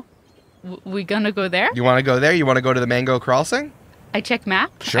 So, we gonna go there? You want to go there? You want to go to the Mango Crossing? I check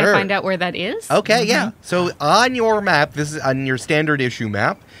map. Sure. I find out where that is. Okay, yeah. So on your map, this is on your standard issue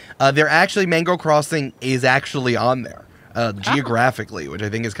map, Mango Crossing is actually on there. Geographically, which I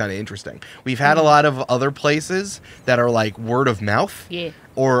think is kind of interesting. We've had a lot of other places that are like word of mouth. Yeah.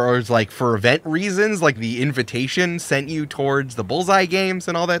 Or it's like for event reasons, like the invitation sent you towards the Bullseye games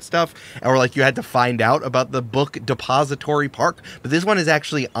and all that stuff. Or like you had to find out about the Book Depository Park. But this one is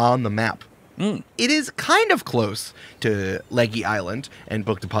actually on the map. It is kind of close to Leggy Island and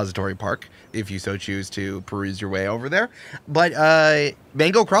Book Depository Park, if you so choose to peruse your way over there. But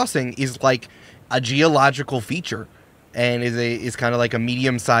Mango Crossing is like a geological feature. And is kind of like a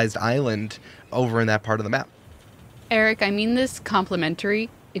medium-sized island over in that part of the map. Eric, I mean this complimentary.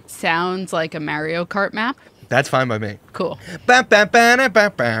 It sounds like a Mario Kart map. That's fine by me. Cool.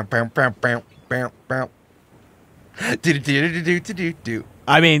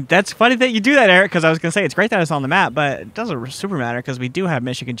 I mean, that's funny that you do that, Eric, because I was going to say it's great that it's on the map, but it doesn't super matter because we do have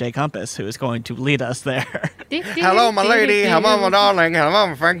Michigan J. Compass who is going to lead us there. Hello, my lady. Hello, my darling. Hello,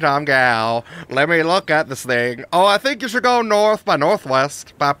 my Frank Tom gal. Let me look at this thing. Oh, I think you should go north by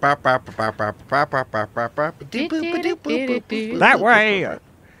northwest. That way.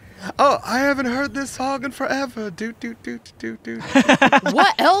 Oh, I haven't heard this song in forever. Doot, doot, doot, doot, doot.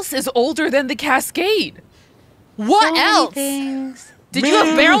 What else is older than the Cascade? What else? Things. Did you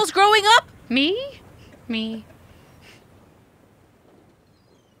have barrels growing up? Me.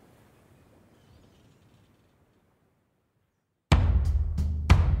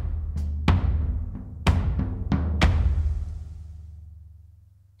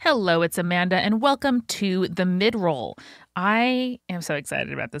 Hello, it's Amanda, and welcome to the Mid-Roll. I am so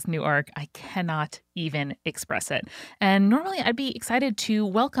excited about this new arc. I cannot even express it. And normally I'd be excited to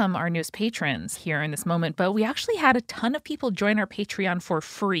welcome our newest patrons here in this moment, but we actually had a ton of people join our Patreon for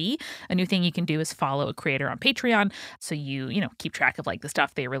free. A new thing you can do is follow a creator on Patreon, so you keep track of like the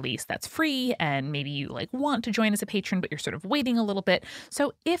stuff they release that's free, and maybe you like want to join as a patron, but you're sort of waiting a little bit.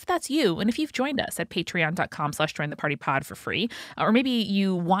 So if that's you, and if you've joined us at patreon.com/jointhepartypod for free, or maybe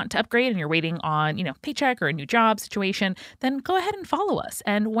you want to upgrade and you're waiting on, paycheck or a new job situation, then go ahead and follow us.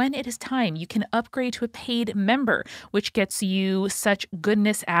 And when it is time, you can upgrade to a paid member, which gets you such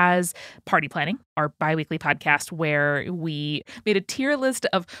goodness as Party Planning, our bi-weekly podcast where we made a tier list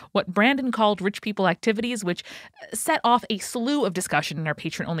of what Brandon called rich people activities, which set off a slew of discussion in our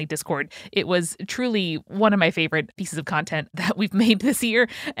patron-only Discord. It was truly one of my favorite pieces of content that we've made this year,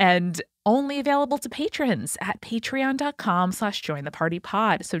 and only available to patrons at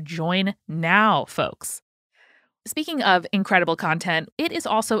patreon.com/jointhepartypod. So join now, folks. Speaking of incredible content, it is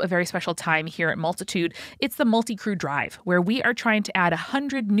also a very special time here at Multitude. It's the MultiCrew Drive, where we are trying to add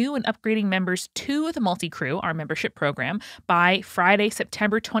 100 new and upgrading members to the MultiCrew, our membership program, by Friday,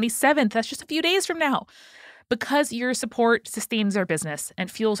 September 27th. That's just a few days from now. Because your support sustains our business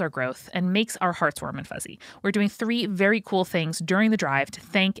and fuels our growth and makes our hearts warm and fuzzy, we're doing 3 very cool things during the drive to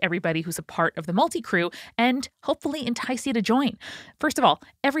thank everybody who's a part of the MultiCrew and hopefully entice you to join. First of all,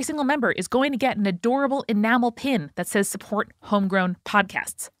 every single member is going to get an adorable enamel pin that says support homegrown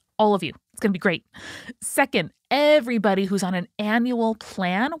podcasts. All of you. It's going to be great. Second, everybody who's on an annual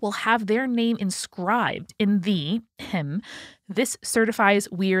plan will have their name inscribed in the "This certifies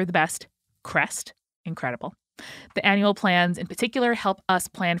we're the best" crest. Incredible. The annual plans in particular help us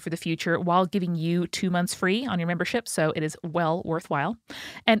plan for the future while giving you 2 months free on your membership, so it is well worthwhile.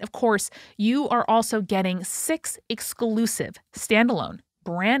 And of course, you are also getting 6 exclusive standalone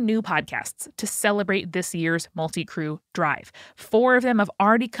brand new podcasts to celebrate this year's MultiCrew Drive. 4 of them have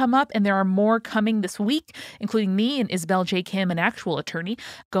already come up, and there are more coming this week, including me and Isabel J. Kim, an actual attorney,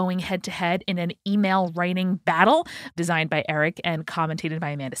 going head-to-head in an email writing battle designed by Eric and commentated by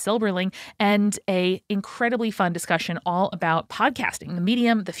Amanda Silberling, and a incredibly fun discussion all about podcasting, the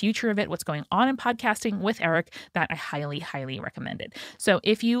medium, the future of it, what's going on in podcasting with Eric that I highly, highly recommended. So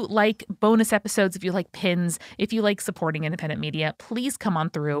if you like bonus episodes, if you like pins, if you like supporting independent media, please come on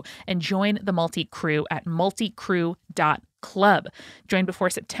through and join the MultiCrew at multicrew.club. Join before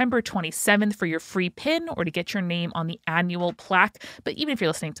September 27th for your free pin or to get your name on the annual plaque. But even if you're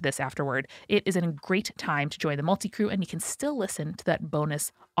listening to this afterward, it is a great time to join the MultiCrew, and you can still listen to that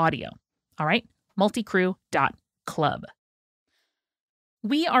bonus audio. All right, multicrew.club.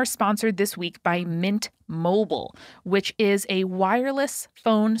 We are sponsored this week by Mint Mobile, which is a wireless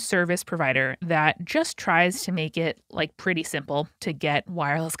phone service provider that just tries to make it pretty simple to get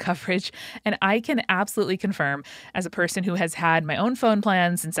wireless coverage. And I can absolutely confirm, as a person who has had my own phone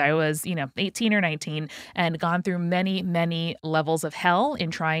plan since I was, 18 or 19 and gone through many, many levels of hell in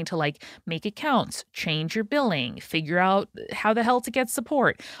trying to make accounts, change your billing, figure out how the hell to get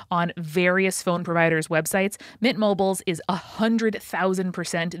support on various phone providers' websites, Mint Mobile's is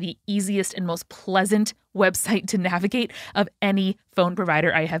 100,000% the easiest and most pleasant website to navigate of any phone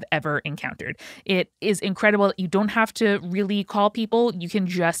provider I have ever encountered. It is incredible. You don't have to really call people. You can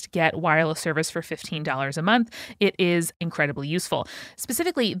just get wireless service for $15 a month. It is incredibly useful.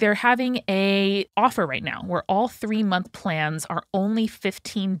 Specifically, they're having a offer right now where all 3-month plans are only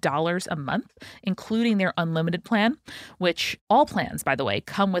 $15 a month, including their unlimited plan, which all plans, by the way,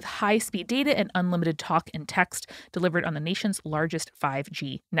 come with high-speed data and unlimited talk and text delivered on the nation's largest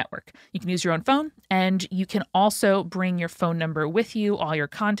 5G network. You can use your own phone, and you can also bring your phone number with you, all your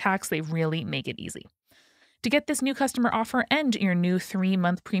contacts. They really make it easy. To get this new customer offer and your new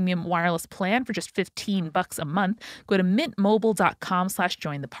 3-month premium wireless plan for just $15 a month, go to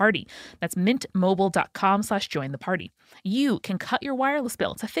mintmobile.com/jointheparty. That's mintmobile.com/jointheparty. You can cut your wireless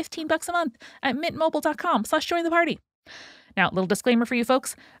bill to $15 a month at mintmobile.com/jointheparty.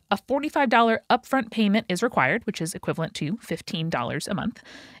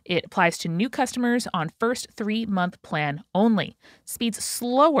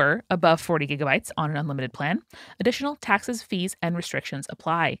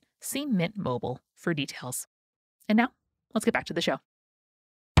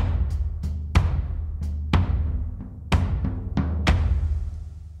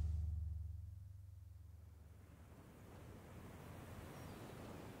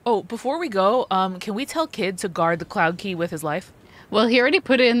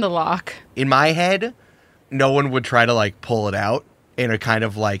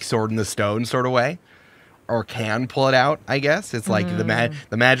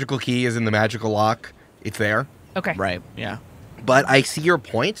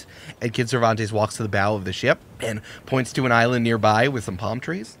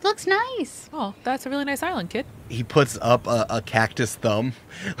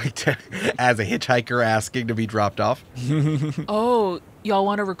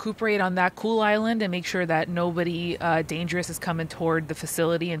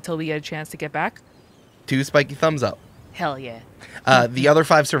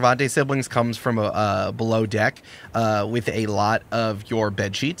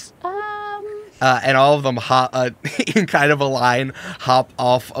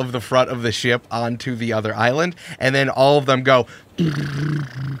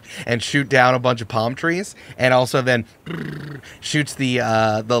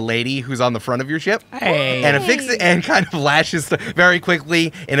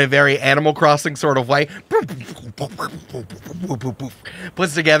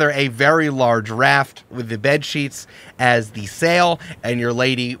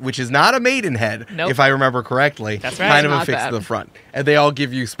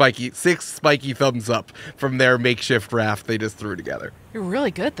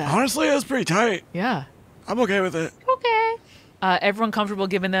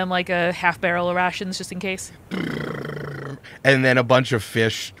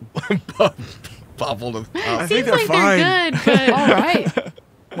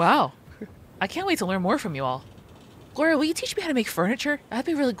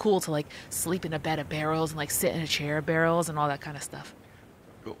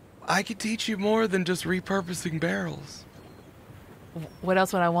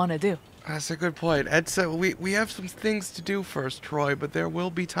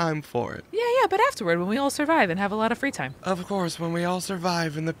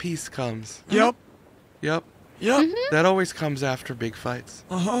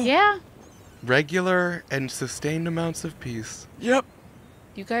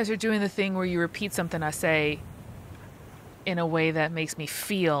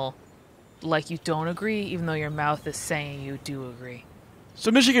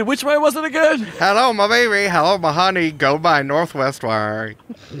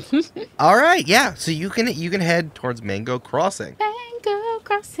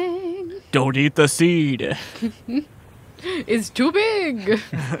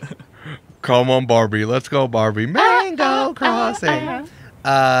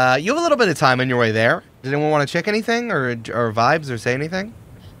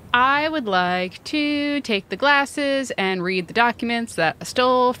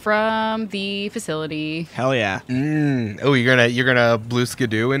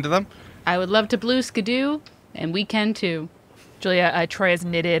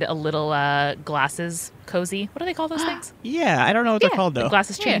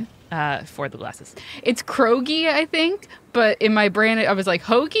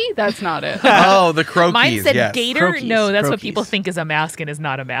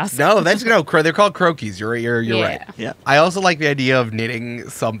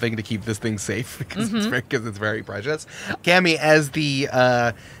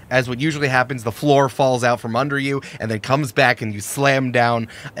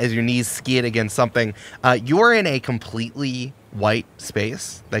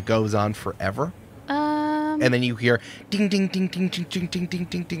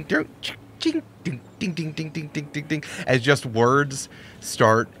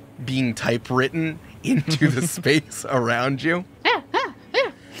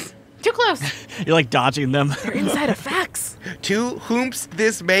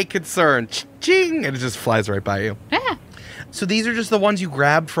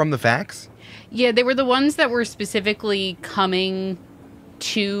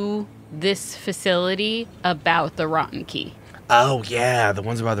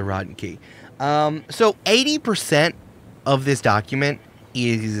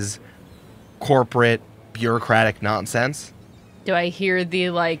 Do I hear the,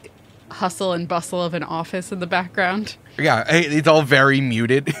 like, hustle and bustle of an office in the background? Yeah, it's all very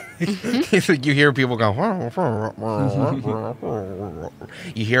muted. It's like you hear people go.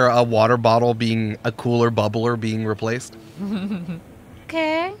 You hear a water bottle a cooler bubbler being replaced.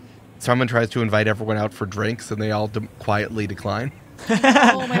 Okay. Someone tries to invite everyone out for drinks, and they all quietly decline.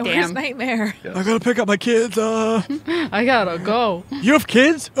 Oh, my Damn. worst nightmare. I gotta pick up my kids. I gotta go. You have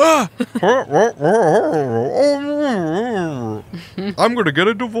kids? Ah! I'm gonna get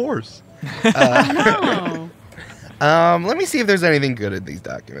a divorce. No. Let me see if there's anything good in these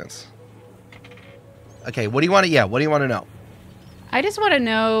documents. Okay, what do you want to? Yeah, what do you want to know? I just want to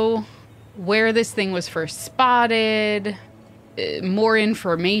know where this thing was first spotted, more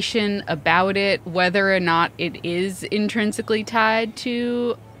information about it, whether or not it is intrinsically tied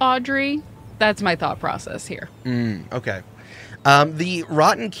to Audrey. That's my thought process here. Okay. The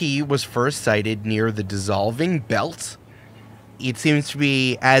rotten key was first sighted near the dissolving belt. It seems to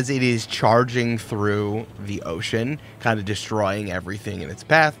be as it is charging through the ocean, kind of destroying everything in its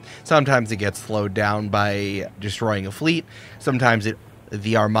path. Sometimes it gets slowed down by destroying a fleet. Sometimes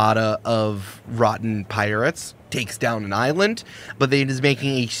the armada of rotten pirates takes down an island, but it is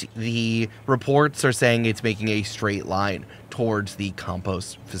making the reports are saying it's making a straight line towards the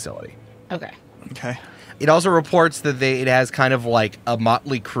compost facility. Okay. Okay. It also reports that it has kind of like a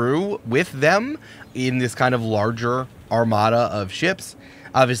motley crew with them in this kind of larger armada of ships.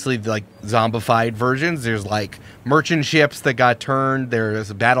 Obviously, like zombified versions. There's like merchant ships that got turned. There's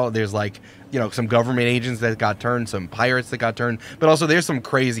a battle. There's like, some government agents that got turned, some pirates that got turned. But also there's some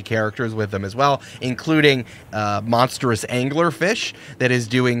crazy characters with them as well, including monstrous anglerfish that is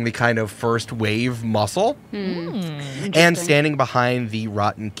doing the kind of first wave muscle. And standing behind the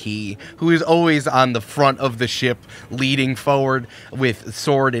rotten key, who is always on the front of the ship, leading forward with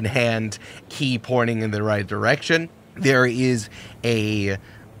sword in hand, key pointing in the right direction. There is a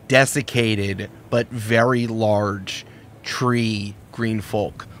desiccated but very large tree green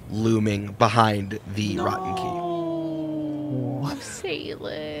folk looming behind the rotten key.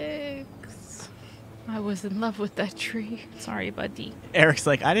 Salix. I was in love with that tree. Sorry, buddy. Eric's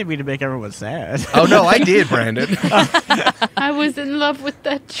like, I didn't mean to make everyone sad. Oh no, I did, Brandon. I was in love with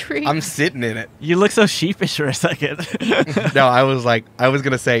that tree. I'm sitting in it. You look so sheepish for a second. No, I was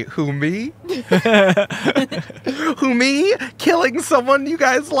gonna say, who, me? Who, me? Killing someone you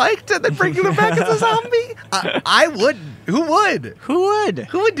guys liked and then bringing them back as a zombie? I wouldn't. Who would? Who would?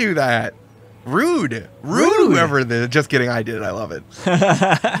 Who would do that? Rude. Whoever the. Just kidding. I did. I love it.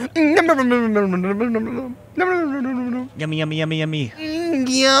 Yummy, yummy, yummy, yummy.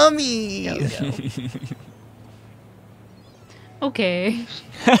 Yummy. Okay.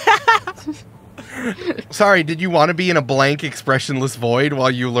 Sorry, did you want to be in a blank, expressionless void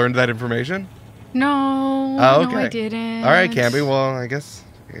while you learned that information? No. Oh, okay. No, I didn't. All right, Camby. Well, I guess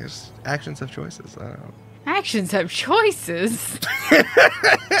actions have choices. I don't know. Actions have choices.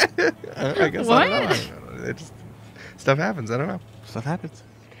 I guess What? I don't know. Stuff happens. I don't know. Stuff happens.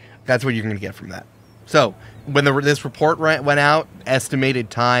 That's what you're going to get from that. So, when this report went out,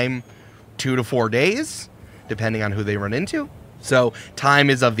 estimated time 2 to 4 days, depending on who they run into. So, time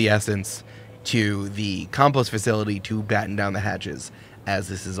is of the essence to the compost facility to batten down the hatches as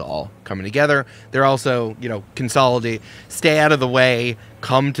this is all coming together. They're also, consolidate, stay out of the way,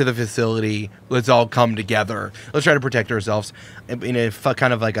 come to the facility, let's all come together. Let's try to protect ourselves. In a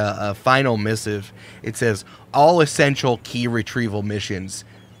kind of like a final missive, it says, all essential key retrieval missions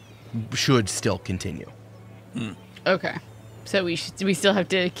should still continue. Okay. So we still have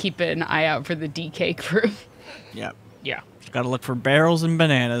to keep an eye out for the DK crew. Yep. Yeah. Gotta look for barrels and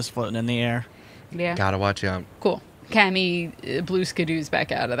bananas floating in the air. Yeah. Gotta watch out. Cool. Cammy blew Skidoo's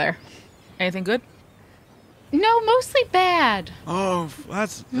back out of there. Anything good? No, mostly bad. Oh,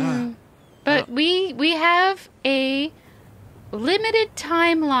 that's... But we have a limited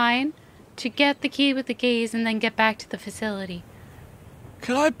timeline to get the key with the keys and then get back to the facility.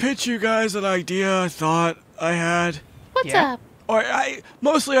 Can I pitch you guys an idea I thought I had? What's up? Or I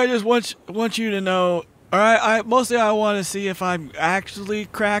just want you to know. All right, I want to see if I'm actually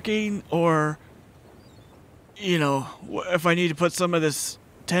cracking or, if I need to put some of this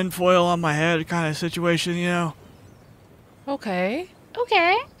tinfoil on my head kind of situation, Okay.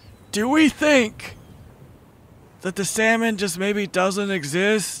 Okay. Do we think that the salmon just maybe doesn't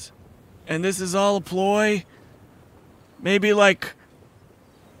exist and this is all a ploy? Maybe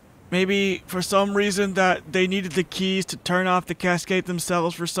for some reason that they needed the keys to turn off the cascade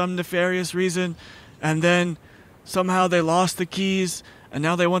themselves for some nefarious reason, and then somehow they lost the keys, and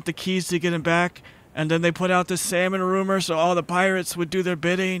now they want the keys to get them back, and then they put out this salmon rumor so all the pirates would do their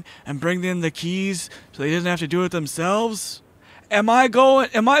bidding and bring them the keys so they didn't have to do it themselves? Am I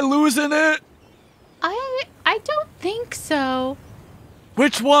losing it? I don't think so.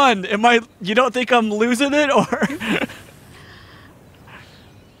 Which one? You don't think I'm losing it, or?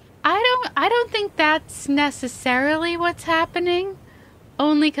 I don't think that's necessarily what's happening.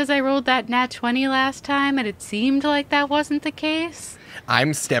 Only because I rolled that nat 20 last time and it seemed like that wasn't the case.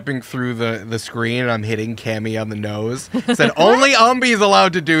 I'm stepping through the screen and I'm hitting Cammy on the nose. Said, only Umbi's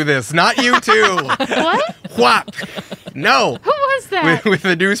allowed to do this, not you two. What? Whop. No. Who was that? With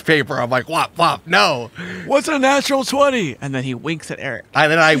the newspaper. I'm like, whop, whop, no. What's a natural 20? And then he winks at Eric.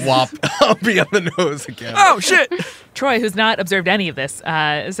 And then I whop Umbi on the nose again. Oh, shit. Troy, who's not observed any of this,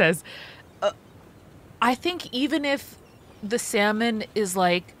 says, I think even if the salmon is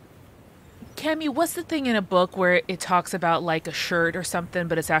like, Cammy, what's the thing in a book where it talks about like a shirt or something,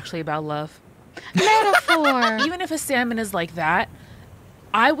 but it's actually about love? Metaphor. Even if a salmon is like that,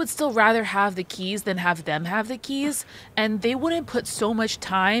 I would still rather have the keys than have them have the keys. And they wouldn't put so much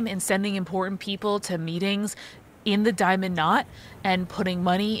time in sending important people to meetings in the Diamond Knot and putting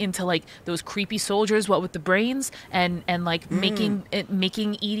money into like those creepy soldiers, what with the brains, and like making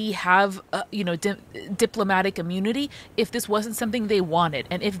Edie have diplomatic immunity if this wasn't something they wanted.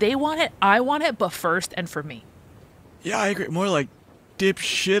 And if they want it, I want it, but first and for me. Yeah, I agree. More like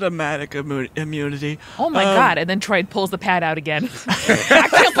dipshit-o-matic immunity. Oh my God. And then Troy pulls the pad out again.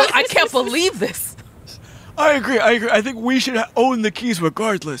 I can't believe this. I agree. I think we should own the keys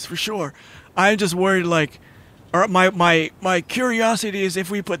regardless, for sure. I'm just worried, like, or my curiosity is if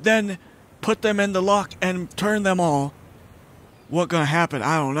we put them in the lock and turn them all, what gonna happen?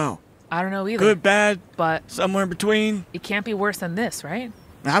 I don't know. I don't know either. Good, bad, but somewhere in between. It can't be worse than this, right?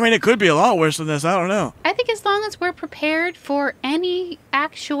 I mean, it could be a lot worse than this. I don't know. I think as long as we're prepared for any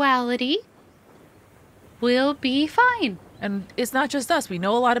actuality, we'll be fine. And it's not just us. We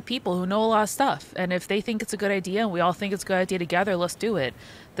know a lot of people who know a lot of stuff. And if they think it's a good idea and we all think it's a good idea together, let's do it.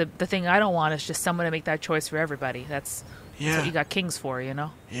 The thing I don't want is just someone to make that choice for everybody. That's what you got kings for, you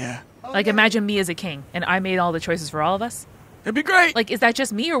know? Yeah. Like, imagine me as a king and I made all the choices for all of us. It'd be great. Like, is that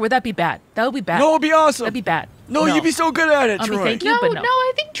just me or would that be bad? That would be bad. No, it'd be awesome. That'd be bad. No, you'd be so good at it, Troy. Thank you, but no.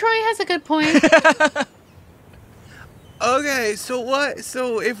 I think Troy has a good point. Okay, so what?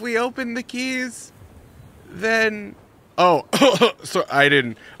 So if we open the keys, then... Oh, so I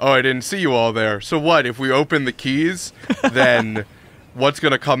didn't see you all there. So what? If we open the keys, then what's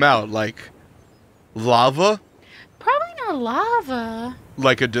gonna come out? Like lava? Probably not lava.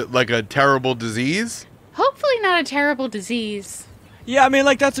 Like a terrible disease? Hopefully not a terrible disease. Yeah, I mean,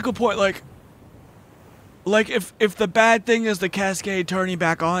 like, that's a good point. Like if the bad thing is the cascade turning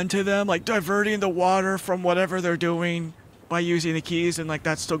back on to them, like diverting the water from whatever they're doing by using the keys, and like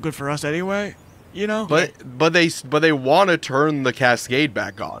that's still good for us anyway. You know? But they want to turn the cascade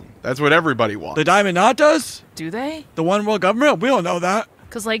back on. That's what everybody wants. The Diamond Knot does? Do they? The one world government? We don't know that.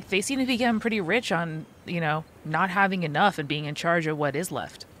 Because, like, they seem to be getting pretty rich on, not having enough and being in charge of what is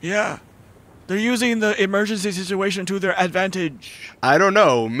left. Yeah. They're using the emergency situation to their advantage. I don't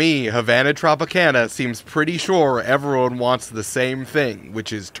know. Me, Havana Tropicana, seems pretty sure everyone wants the same thing,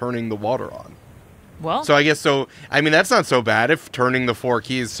 which is turning the water on. Well, So I guess I mean, that's not so bad if turning the 4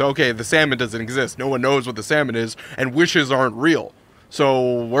 keys. So, okay, the salmon doesn't exist. No one knows what the salmon is, and wishes aren't real.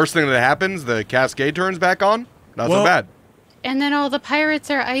 So, worst thing that happens, the cascade turns back on? Not so bad. And then all the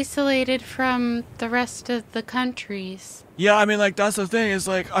pirates are isolated from the rest of the countries. Yeah, I mean, like, that's the thing. Is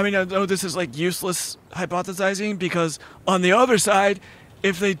like, I mean, I know this is, like, useless hypothesizing, because on the other side,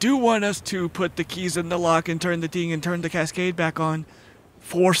 if they do want us to put the keys in the lock and turn the thing and turn the cascade back on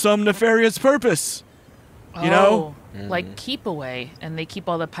for some nefarious purpose, you know? Like keep away, and they keep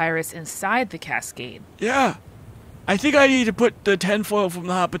all the pirates inside the cascade. Yeah. I think I need to put the tinfoil from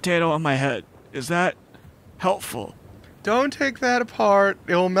the hot potato on my head. Is that helpful? Don't take that apart.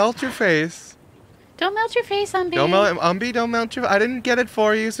 It'll melt your face. Don't melt your face, Umbi. Umbi, don't melt your... I didn't get it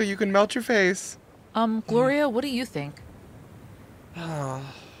for you, so you can melt your face. Gloria, what do you think?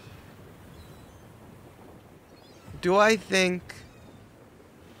 Do I think...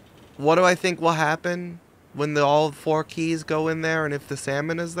 What do I think will happen when all 4 keys go in there and if the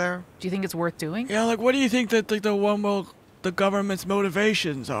salmon is there? Do you think it's worth doing? Yeah, like, what do you think that the government's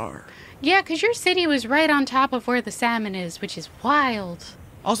motivations are? Yeah, because your city was right on top of where the salmon is, which is wild.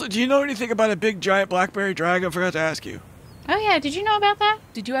 Also, do you know anything about a big giant blackberry dragon? I forgot to ask you. Oh yeah, did you know about that?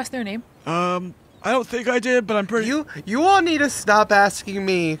 Did you ask their name? I don't think I did, but I'm pretty... You all need to stop asking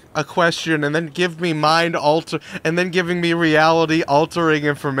me a question and then give me and then giving me reality-altering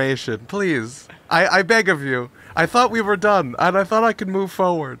information. Please. I beg of you. I thought we were done, and I thought I could move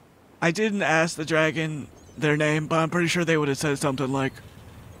forward. I didn't ask the dragon their name, but I'm pretty sure they would have said something like,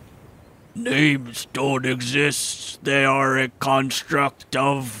 Names don't exist. They are a construct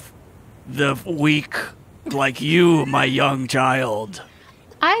of the weak, like you, my young child.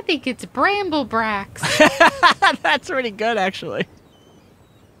 I think it's Bramblebrax. That's pretty good, actually.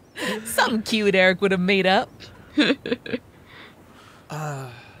 Something cute Eric would have made up.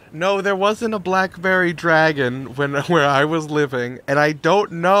 No, there wasn't a blackberry dragon where I was living, and I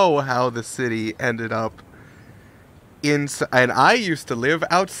don't know how the city ended up inside. And I used to live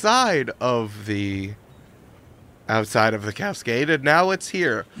outside of the Cascade, and now it's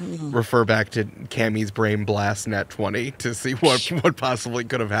here. Refer back to Cammy's Brain Blast Net 20 to see what possibly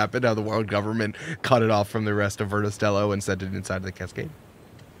could have happened, how the world government cut it off from the rest of Vertistello and sent it inside the Cascade.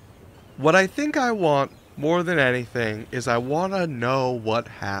 What I think I want more than anything is I want to know what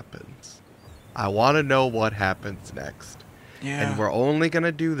happens. I want to know what happens next. Yeah. And we're only going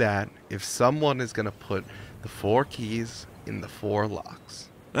to do that if someone is going to put the 4 keys in the 4 locks.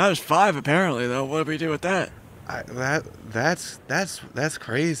 That was 5, apparently, though. What do we do with that? That's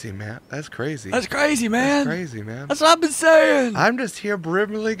crazy, man. That's crazy. That's crazy, man. That's crazy, man. That's what I've been saying. I'm just here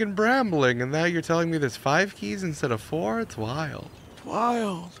brimbling and brambling, and now you're telling me there's 5 keys instead of 4? It's wild.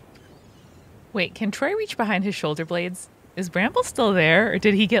 Wild. Wait, can Troy reach behind his shoulder blades? Is Bramble still there, or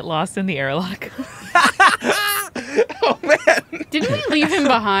did he get lost in the airlock? Oh, man. Didn't we leave him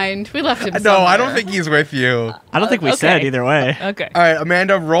behind? We left him No, somewhere. I don't think he's with you. I don't think we said either way. Okay. All right,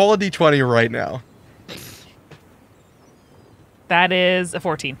 Amanda, roll a d20 right now. That is a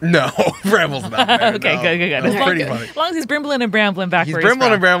 14. No, Bramble's not there. Okay, no. good. That's As pretty long, funny. as long as he's brimbling and brambling back He's where he's brimbling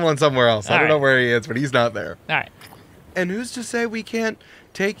from. and brambling somewhere else. I All don't know right. where he is, but he's not there. All right. And who's to say we can't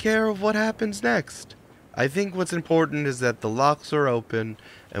take care of what happens next? I think what's important is that the locks are open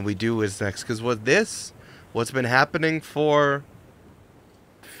and we do what's next. Because what's been happening for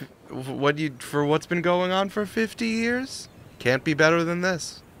what's been going on for 50 years can't be better than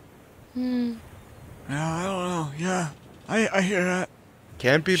this. Yeah, I don't know. Yeah, I hear that.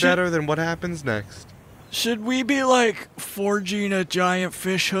 Can't be better than what happens next. Should we be, like, forging a giant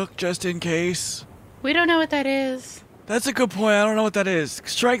fish hook just in case? We don't know what that is. That's a good point. I don't know what that is.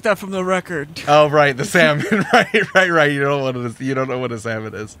 Strike that from the record. Oh, right, the salmon. right. You don't know what it is. You don't know what a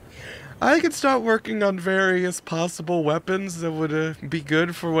salmon is. I could start working on various possible weapons that would be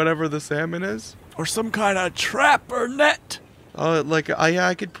good for whatever the salmon is. Or some kind of trap or net. Oh,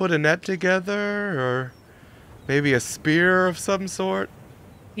 I could put a net together, or maybe a spear of some sort,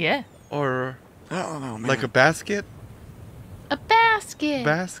 Yeah. or I don't know, man. like a basket. A basket.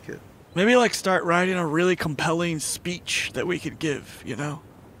 Basket. Maybe, like, start writing a really compelling speech that we could give, you know?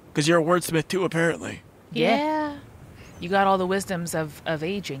 Because you're a wordsmith, too, apparently. Yeah. You got all the wisdoms of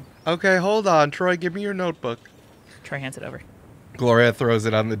aging. Okay, hold on, Troy. Give me your notebook. Troy hands it over. Gloria throws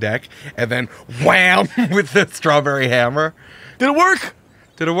it on the deck, and then wham with the strawberry hammer. Did it work?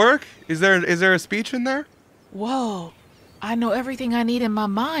 Did it work? Is there a speech in there? Whoa. I know everything I need in my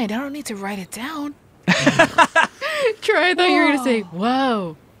mind. I don't need to write it down. Troy, I thought you were going to say,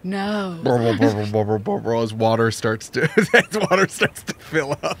 whoa, no. As water starts to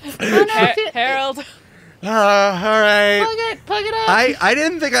fill up. Oh, no, Harold. All right. plug it up. I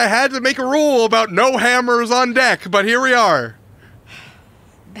didn't think I had to make a rule about no hammers on deck, but here we are.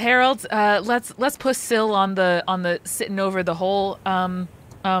 Harold, let's put Syl on the sitting over the whole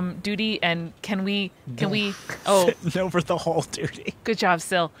duty, and can we Sitting over the whole duty. good job,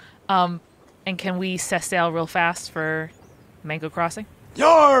 Syl. And can we set sail real fast for Mango Crossing?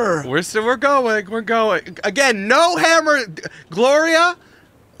 Yar! We're going. Again, no hammer. Gloria,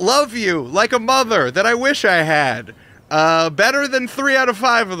 love you like a mother that I wish I had. Better than 3 out of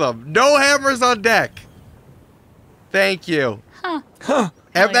 5 of them. No hammers on deck. Thank you. Huh.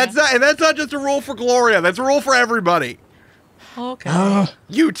 And that's not just a rule for Gloria. That's a rule for everybody. Okay.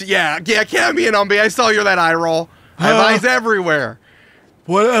 Yeah, Cammy and Umbi. I saw you that eye roll. I have eyes everywhere.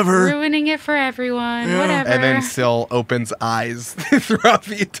 Whatever. Ruining it for everyone. Yeah. Whatever. And then Syl opens eyes throughout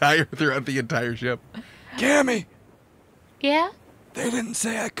the entire ship. Cammy, Yeah? they didn't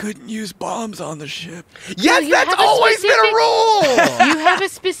say I couldn't use bombs on the ship. Yes, you that's have a always been a specific- rule. You have a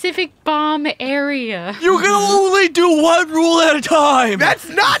specific bomb area. You can only do one rule at a time. That's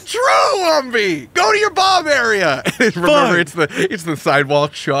not true, Umbi. Go to your bomb area. Remember, it's the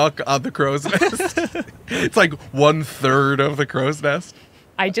sidewalk chalk on the crow's nest. It's like 1/3 of the crow's nest.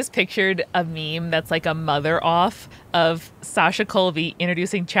 I just pictured a meme that's like a mother off of Sasha Colby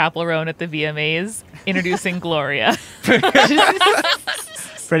introducing Chapel Roan at the VMAs, introducing Gloria. Pretty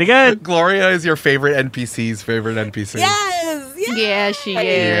good. Gloria is your favorite NPC's favorite NPC. Yes! Yeah, she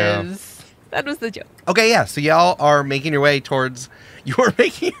Yeah. is. That was the joke. Okay, yeah. So y'all are making your way towards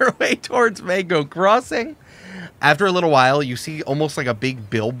Mango Crossing. After a little while, you see almost like a big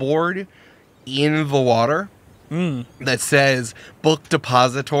billboard in the water that says book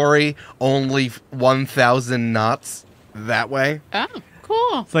depository only 1,000 knots that way. Oh,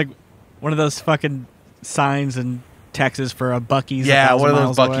 cool. It's like one of those fucking signs in Texas for a Buc-ee's. Yeah, 1,000 one of those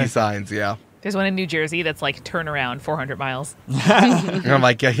miles Bucky away. signs, yeah. There's one in New Jersey that's like turn around 400 miles. And I'm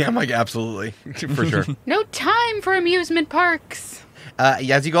like, absolutely, for sure. No time for amusement parks.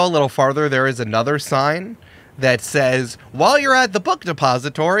 As you go a little farther, there is another sign that says, while you're at the book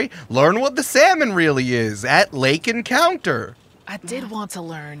depository, learn what the salmon really is at Lake Encounter. I did want to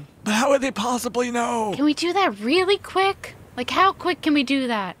learn. But how would they possibly know? Can we do that really quick? Like, how quick can we do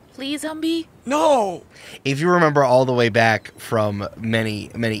that? Please, Umbi. No. If you remember all the way back from many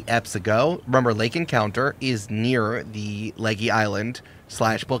eps ago, remember Lake Encounter is near the Leggy Island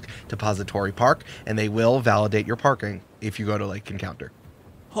 / book depository park, and they will validate your parking if you go to Lake Encounter.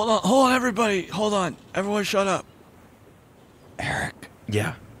 Hold on, everybody. Hold on. Everyone shut up. Eric,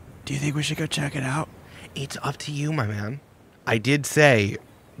 Yeah. do you think we should go check it out? It's up to you, my man. I did say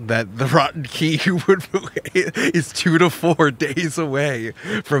that the Rotten Key is 2 to 4 days away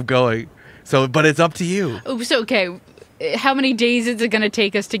from going. So, but it's up to you. Oh, so, okay. How many days is it going to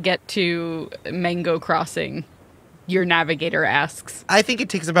take us to get to Mango Crossing? Your navigator asks. I think it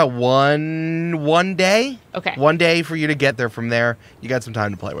takes about one day. Okay. 1 day for you to get there from there. You got some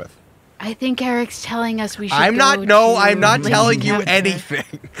time to play with. I think Eric's telling us we should I'm go not to Lake telling you Encounter.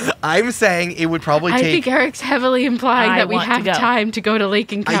 anything. I'm saying it would probably I take think Eric's heavily implying I that we want to have go. time to go to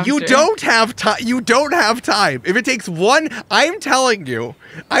Lake Encounter. You don't have time. You don't have time. If it takes one, I'm telling you.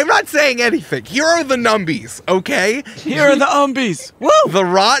 I'm not saying anything. Here are the numbies, okay? Here are the Umbies. Woo! The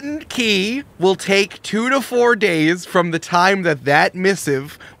Rotten Key will take 2 to 4 days from the time that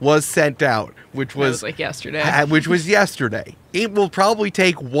missive was sent out, which That was was like yesterday. which was yesterday. It will probably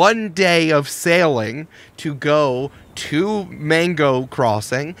take 1 day of sailing to go to Mango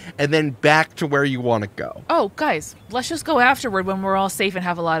Crossing and then back to where you want to go. Oh, guys, let's just go afterward when we're all safe and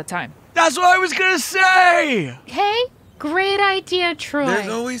have a lot of time. That's what I was gonna say. Hey, great idea, Troy. There's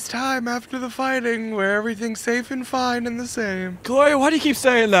always time after the fighting where everything's safe and fine and the same. Gloria, why do you keep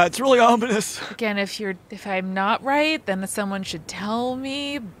saying that? It's really ominous. Again, if I'm not right, then someone should tell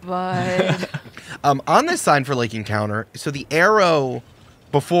me, but On this sign for Lake Encounter, so the arrow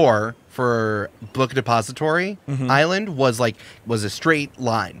before for Book Depository Island was a straight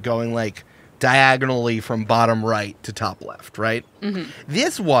line going like diagonally from bottom right to top left, right?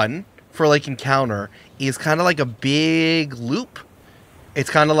 This one for Lake Encounter is kind of like a big loop. It's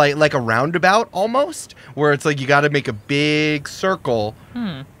kind of like a roundabout almost, where it's like you got to make a big circle,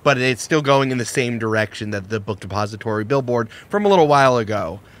 but it's still going in the same direction that the Book Depository billboard from a little while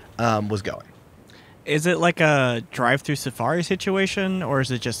ago was going. Is it like a drive-through safari situation, or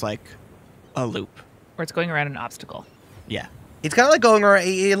is it just like a loop? or it's going around an obstacle. Yeah. It's kind of like going around.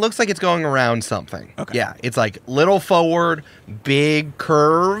 It looks like it's going around something. Okay. Yeah, it's like little forward, big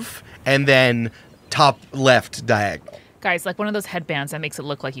curve, and then top left diagonal. Guys, like one of those headbands that makes it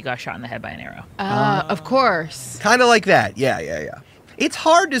look like you got shot in the head by an arrow. Of course. Kind of like that. Yeah. It's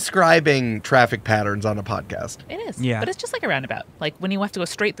hard describing traffic patterns on a podcast. It is. Yeah. But it's just like a roundabout. Like when you have to go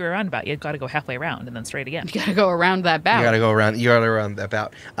straight through a roundabout, you've got to go halfway around and then straight again. You gotta go around that bout. You gotta go around. You gotta go around that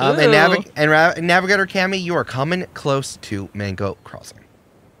bout. Ooh. Navigator Cammy, you are coming close to Mango Crossing.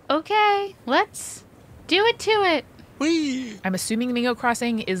 Okay, let's do it to it. Whee! I'm assuming Mingo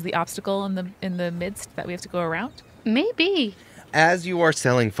Crossing is the obstacle in the midst that we have to go around. Maybe. As you are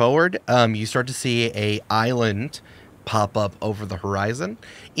sailing forward, you start to see a island pop up over the horizon.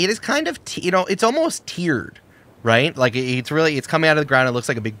 It is kind of, it's almost tiered, right? Like it's coming out of the ground. It looks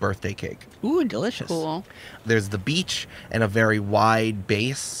like a big birthday cake. Ooh, delicious. Cool. There's the beach and a very wide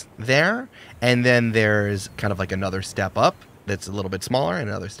base there. And then there's kind of like another step up that's a little bit smaller, and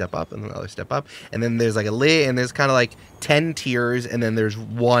another step up, and another step up. And then there's like a lid, and there's kind of like 10 tiers, and then there's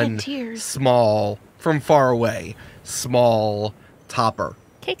one 10 tiers. small, from far away, small topper.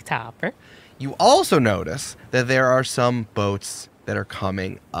 Cake topper. You also notice that there are some boats that are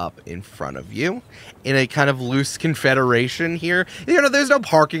coming up in front of you in a kind of loose confederation here. There's no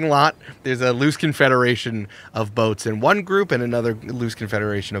parking lot. There's a loose confederation of boats in one group and another loose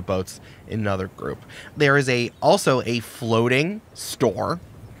confederation of boats in another group. There is also a floating store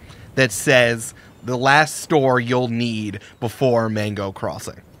that says the last store you'll need before Mango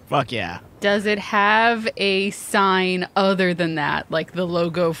Crossing. Fuck yeah. Does it have a sign other than that, like the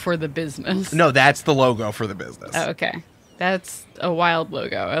logo for the business? No, that's the logo for the business. Oh, okay. That's a wild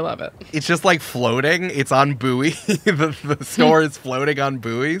logo. I love it. It's just like floating. It's on buoy. the store is floating on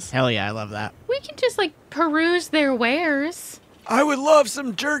buoys. Hell yeah, I love that. We can just like peruse their wares. I would love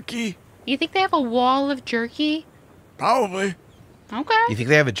some jerky. You think they have a wall of jerky? Probably. Okay. You think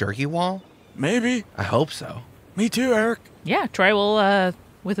they have a jerky wall? Maybe. I hope so. Me too, Eric. Yeah, Troy will,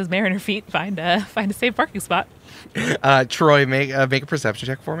 with his mariner feet, find a safe parking spot. Troy, make a perception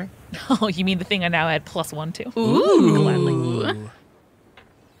check for me. Oh, you mean the thing I now had +1 to? Ooh. Gladly.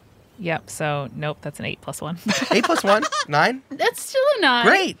 Yep, so nope, that's an 8 + 1. 8 + 1, 9. That's still a 9.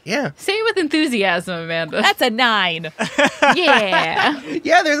 Great, yeah. Say it with enthusiasm, Amanda. That's a 9. Yeah.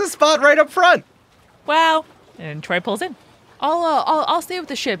 Yeah, there's a spot right up front. Wow. And Troy pulls in. I'll stay with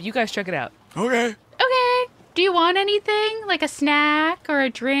the ship. You guys check it out. Okay. Okay. Do you want anything? Like a snack or a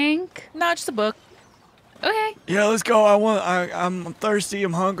drink? No, just a book. Okay. Yeah, let's go. I'm thirsty.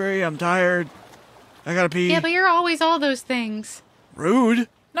 I'm hungry. I'm tired. I gotta pee. Yeah, but you're always all those things. Rude.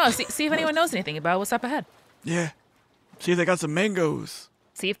 No, see if anyone knows anything about what's up ahead. Yeah. See if they got some mangoes.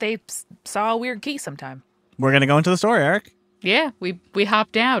 See if they saw a weird key sometime. We're going to go into the store, Eric. Yeah, we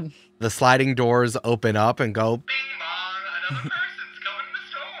hop down. The sliding doors open up and go. Another person's coming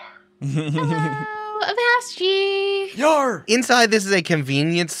to the store. Hello, Avast Yar. Inside, this is a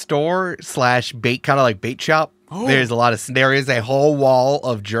convenience store / bait, kind of like bait shop. Oh. There is a whole wall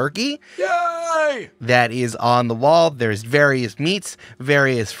of jerky Yay. that is on the wall. There's various meats,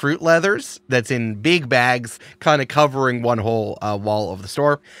 various fruit leathers that's in big bags, kind of covering one whole wall of the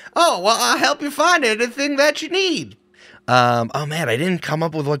store. Oh, well, I'll help you find anything that you need. Oh man, I didn't come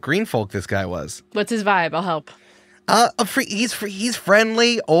up with what green folk this guy was. What's his vibe? I'll help. He's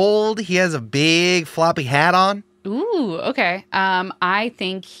friendly, old. He has a big floppy hat on. Ooh, okay. I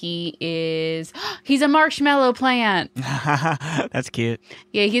think he's a marshmallow plant. That's cute.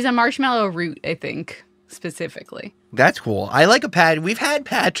 Yeah, he's a marshmallow root, I think, specifically. That's cool. I like a patch. We've had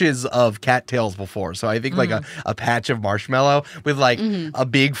patches of cattails before, so I think like a patch of marshmallow with like a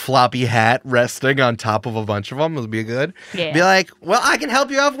big floppy hat resting on top of a bunch of them would be good. Yeah. Be like, well, I can help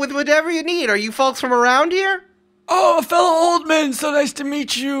you out with whatever you need. Are you folks from around here? Oh, a fellow old man. So nice to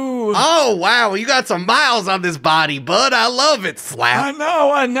meet you. Oh, wow. You got some miles on this body, bud. I love it, Slap.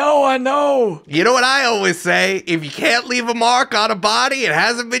 I know. You know what I always say? If you can't leave a mark on a body, it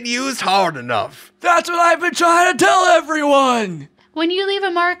hasn't been used hard enough. That's what I've been trying to tell everyone. When you leave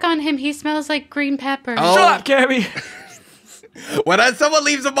a mark on him, he smells like green pepper. Oh. Shut up, Cammy. When someone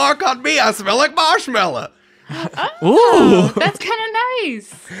leaves a mark on me, I smell like marshmallow. Oh, that's kind of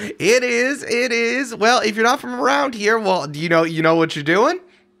nice. It is. Well, if you're not from around here, well, do you know what you're doing?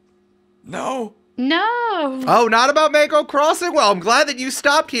 No. No. Oh, not about Mango Crossing? Well, I'm glad that you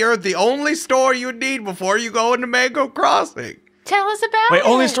stopped here at the only store you need before you go into Mango Crossing. Tell us about Wait, it.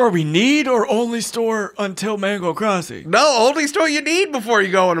 only store we need or only store until Mango Crossing? No, only store you need before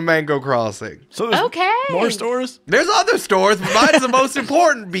you go into Mango Crossing. So there's Okay. more stores? There's other stores, but mine's the most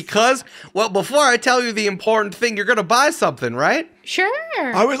important because, well, before I tell you the important thing, you're going to buy something, right? Sure.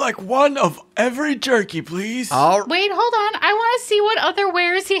 I would like one of every jerky, please. All Wait, hold on. I want to see what other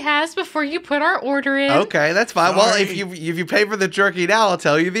wares he has before you put our order in. Okay, that's fine. Well, Sorry. if you pay for the jerky now, I'll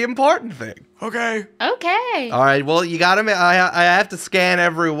tell you the important thing. Okay. Okay. All right, well, you got to I have to scan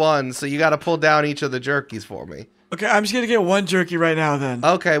every one, so you got to pull down each of the jerkies for me. Okay, I'm just gonna get one jerky right now then.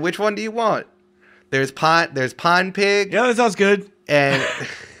 Okay, which one do you want? There's pine pig Yeah, that sounds good. and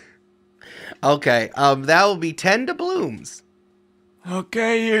okay, that will be 10 doubloons.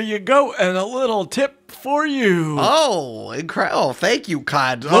 Okay, here you go, and a little tip for you. Oh, incredible! Thank you,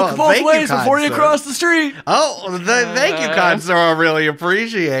 kind. Look both ways before you cross the street. Oh, thank you, kind sir. I really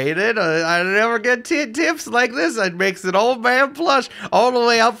appreciate it. I never get tips like this. It makes an old man blush all the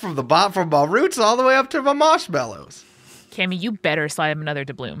way up from the bottom, from my roots all the way up to my marshmallows. Cammy, you better slide him another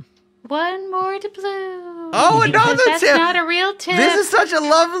doubloon. One more to blue. Oh, another That's tip. not a real tip. This is such a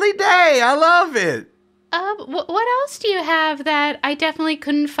lovely day. I love it. What else do you have that I definitely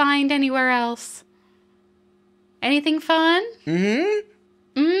couldn't find anywhere else? Anything fun? Give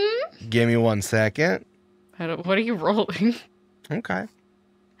me 1 second. What are you rolling? Okay.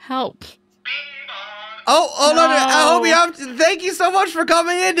 Help. Oh no! I hope you have. Thank you so much for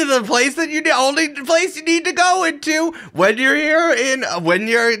coming into the place that only place you need to go into when you're here when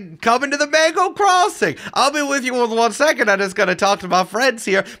you're coming to the Mango Crossing. I'll be with you in 1 second. I just gotta talk to my friends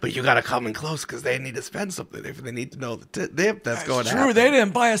here, but you gotta come in close because they need to spend something. If they need to know the tip that's going to True, happen. they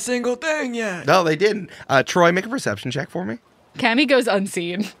didn't buy a single thing yet. No, they didn't. Troy, make a perception check for me. Cammy goes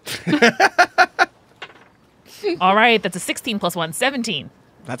unseen. All right, that's a 16 + 1, 17.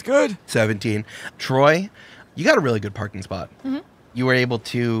 That's good. 17. Troy, you got a really good parking spot. You were able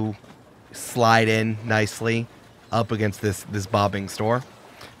to slide in nicely up against this bobbing store.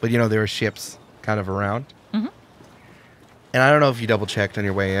 But, there were ships kind of around. And I don't know if you double-checked on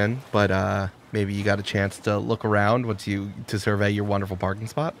your way in, but maybe you got a chance to look around to survey your wonderful parking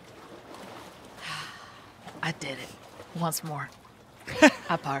spot. I did it. Once more.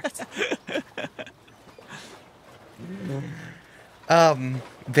 I parked.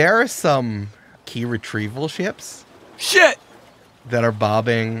 There are some key retrieval ships Shit! that are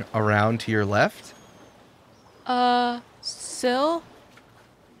bobbing around to your left. Sil,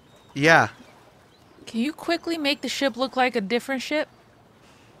 Yeah. can you quickly make the ship look like a different ship?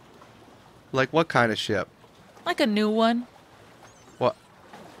 Like what kind of ship? Like a new one? What?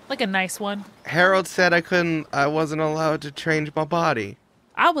 Like a nice one? Harold said I wasn't allowed to change my body.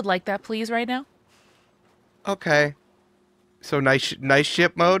 I would like that, please, right now. Okay. So nice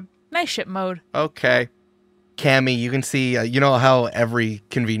ship mode? Nice ship mode. Okay. Cammy, you can see, you know how every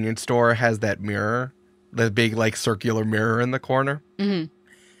convenience store has that mirror? The big, like, circular mirror in the corner? Mm-hmm.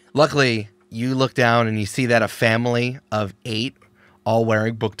 Luckily, you look down and you see that a family of 8, all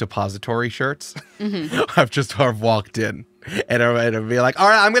wearing book depository shirts, have walked in. And I'll be like, all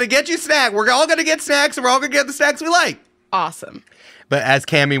right, I'm going to get you a snack. We're all going to get snacks, and we're all going to get the snacks we like. Awesome. But as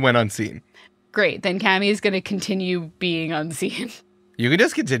Cammy went unseen. Great. Then Cammy is going to continue being unseen. You can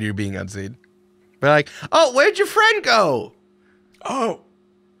just continue being unseen. Be like, oh, where'd your friend go? Oh,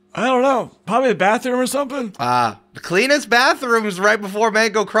 I don't know. Probably the bathroom or something. The cleanest bathrooms right before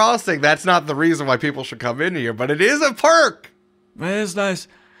Mango Crossing. That's not the reason why people should come in here, but it is a perk. It is nice.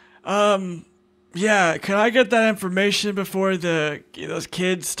 Yeah, can I get that information before those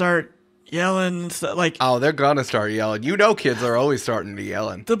kids start yelling and stuff? Like, Oh, they're gonna start yelling. You know kids are always starting to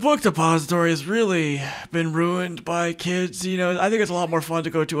yelling. the book depository has really been ruined by kids. You know, I think it's a lot more fun to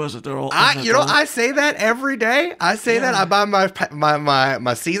go to as they're old. I say that every day. I say that. I buy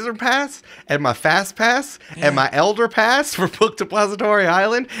my season pass and my fast pass and my elder pass for Book Depository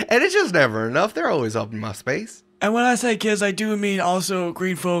Island, and it's just never enough. They're always up in my space. And when I say kids, I do mean also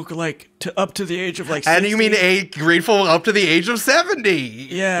green folk, like up to the age of like 60. And you mean grateful up to the age of 70?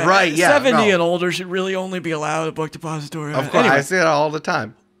 Yeah, Right. Yeah. 70 no. and older should really only be allowed at book depository. Of course, Anyway, I say it all the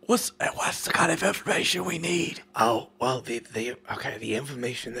time. what's the kind of information we need? Oh, well, the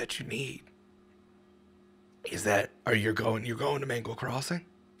information that you need is that you're going to Mango Crossing?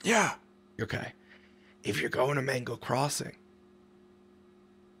 Yeah. Okay. If you're going to Mango Crossing,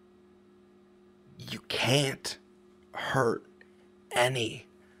 you can't hurt any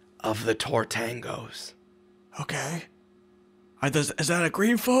of the Tortangos. Okay. Is that a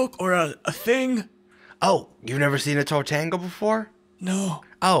green folk or a thing? Oh, you've never seen a Tortango before? No.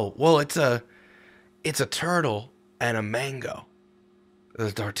 Oh, well, it's a turtle and a mango.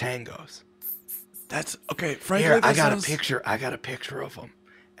 The Tortangos. That's okay. Frankly, Here, that I got sounds, a picture of them.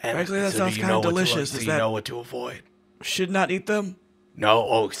 And Frankly, that so sounds you kinda know what to delicious. so Is you that- know what to avoid. should not eat them.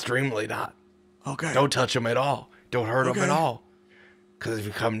 No, extremely not. Okay. Don't touch them at all. Don't hurt them Okay. at all. Because if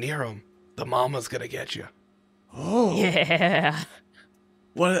you come near them, the mama's gonna get you. Oh. Yeah.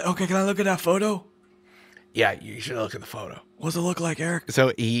 What? Okay. Can I look at that photo? Yeah, you should look at the photo. What's it look like, Eric?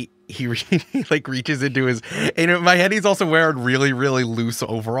 So he like reaches into his, and in my head he's also wearing really, really loose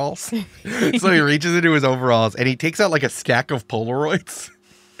overalls. So he reaches into his overalls and he takes out like a stack of Polaroids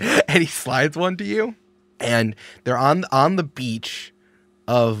and he slides one to you. And they're on the beach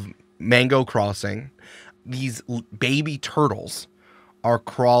of Mango Crossing. These baby turtles are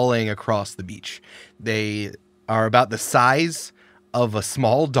crawling across the beach. They are about the size of a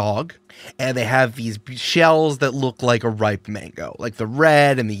small dog, and they have these shells that look like a ripe mango, like the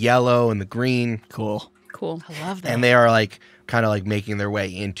red and the yellow and the green. Cool. Cool. I love that. And they are like kind of like making their way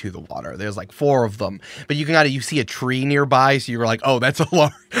into the water. There's like 4 of them, but you see a tree nearby, so you're like, oh, that's a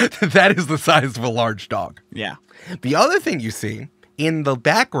large. That is the size of a large dog. Yeah. The other thing you see in the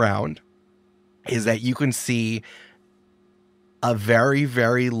background is that you can see a very,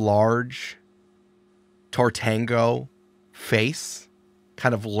 very large Tortango face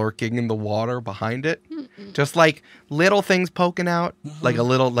kind of lurking in the water behind it. Just like little things poking out, like a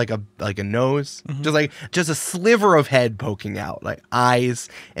little, like a nose, just a sliver of head poking out, like eyes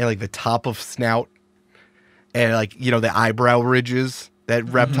and like the top of snout and like, you know, the eyebrow ridges that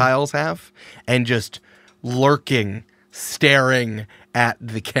reptiles have, and just lurking, staring at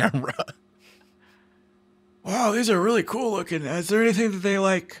the camera. Wow, these are really cool looking. Is there anything that they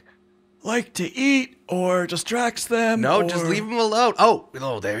like to eat or distracts them? No, or... just leave them alone. Oh,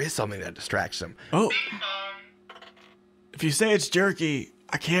 no, there is something that distracts them. Oh. If you say it's jerky,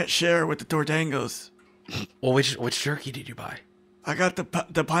 I can't share with the Tortangos. Well, which jerky did you buy? I got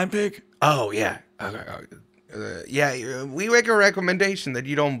the pine pig. Oh, yeah. Yeah, we make a recommendation that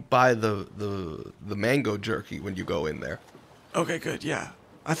you don't buy the mango jerky when you go in there. Okay, good. Yeah,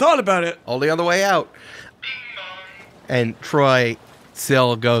 I thought about it. Only on the way out. And Troy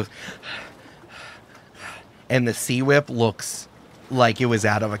still goes, and the Sea Whip looks like it was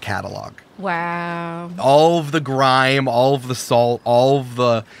out of a catalog. Wow. All of the grime, all of the salt, all of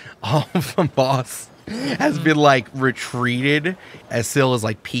the moss has been like retreated as Syl is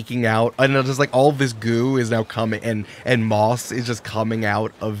like peeking out. And it's just like all of this goo is now coming and moss is just coming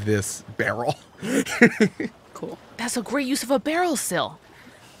out of this barrel. Cool. That's a great use of a barrel, Syl.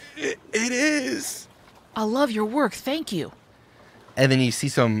 It is. I love your work. Thank you. And then you see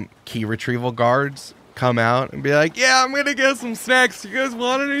some key retrieval guards come out and be like, yeah, I'm gonna get some snacks. You guys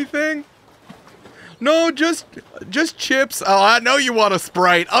want anything? No, just chips. Oh, I know you want a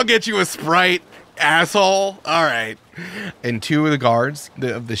Sprite. I'll get you a Sprite, asshole. All right. And two of the guards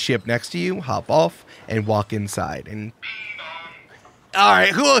of the ship next to you hop off and walk inside. And all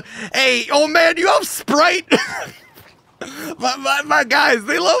right, hey, old man, you have Sprite? my guys,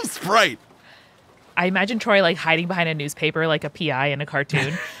 they love Sprite. I imagine Troy like hiding behind a newspaper like a PI in a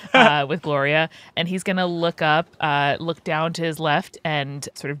cartoon with Gloria. And he's going to look up, look down to his left and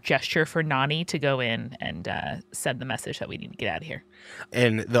sort of gesture for Nani to go in and send the message that we need to get out of here.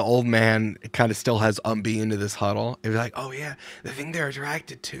 And the old man kind of still has Umbi into this huddle. It's like, oh yeah, the thing they're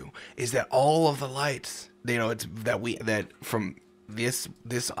attracted to is that all of the lights, it's that from this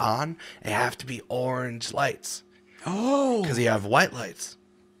on, they have to be orange lights. Oh. Because you have white lights.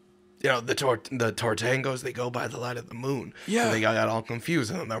 The Tortangos, they go by the light of the moon. Yeah. So they got all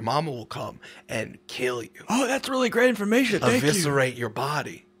confused, and then their mama will come and kill you. Oh, that's really great information. Thank you. Eviscerate your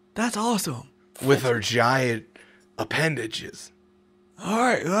body That's awesome. with her giant appendages. All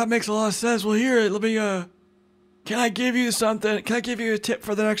right, well, that makes a lot of sense. Well, here, let me, can I give you something? Can I give you a tip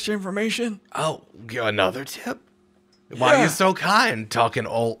for that extra information? Oh, another tip? Why are you so kind, talking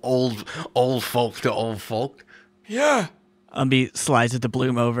old folk to old folk? Yeah. Umbi slides the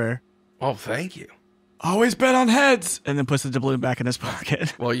doubloon over, Oh, thank you. Always bet on heads. and then puts the doubloon back in his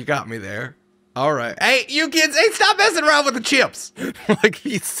pocket. Well, you got me there. All right. Hey, you kids, stop messing around with the chips. Like,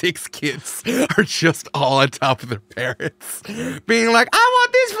 these 6 kids are just all on top of their parents. Being like, I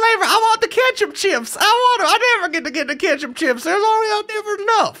want this flavor. I want the ketchup chips. I never get the ketchup chips. There's already never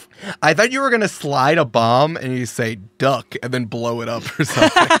enough. I thought you were going to slide a bomb and you say duck and then blow it up or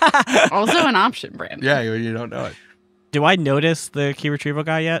something. Also an option, Brandon. Yeah, you don't know it. Do I notice the key retrieval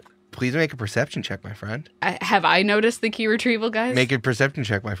guy yet? Please make a perception check, my friend. Have I noticed the key retrieval, guys? Make a perception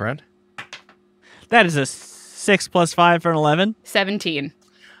check, my friend. That is a 6 + 5 for an 11. 17.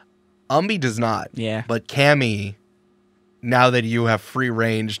 Umbi does not. Yeah. But Cammy, now that you have free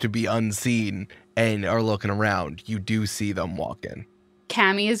range to be unseen and are looking around, you do see them walk in.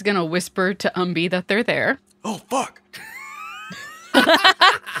 Cammy is going to whisper to Umbi that they're there. Oh, fuck.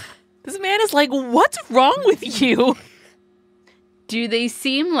 This man is like, what's wrong with you? Do they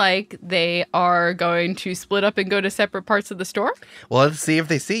seem like they are going to split up and go to separate parts of the store? Well, let's see if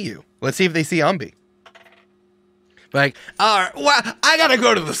they see you. Let's see if they see Umbi. Like, all right, well, I gotta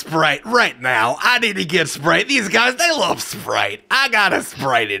go to the Sprite right now. I need to get Sprite. These guys, they love Sprite. I gotta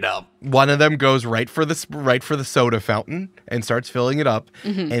Sprite it up. One of them goes right for the soda fountain and starts filling it up,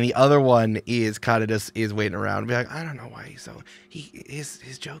 and the other one is kind of just is waiting around and be like, I don't know why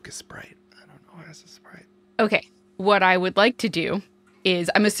his joke is Sprite. I don't know why it's a Sprite. Okay, what I would like to do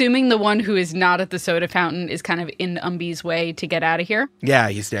is, I'm assuming the one who is not at the soda fountain is kind of in Umbi's way to get out of here. Yeah,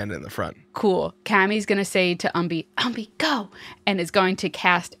 he's standing in the front. Cool. Cammy's going to say to Umbi, Umbi, go! And is going to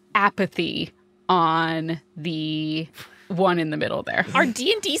cast apathy on the one in the middle there. Are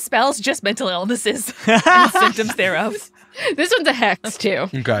D&D spells just mental illnesses and symptoms thereof? This one's a hex, too.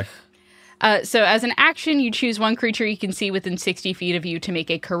 Okay. So as an action, you choose one creature you can see within 60 feet of you to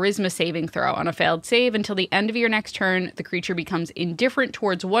make a charisma saving throw. On a failed save, until the end of your next turn, the creature becomes indifferent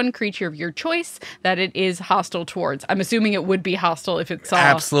towards one creature of your choice that it is hostile towards. I'm assuming it would be hostile if it saw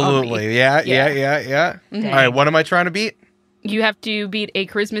Absolutely. Umbi. Yeah. Mhm. All right, what am I trying to beat? You have to beat a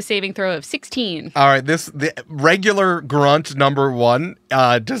charisma saving throw of 16. All right, the regular grunt number 1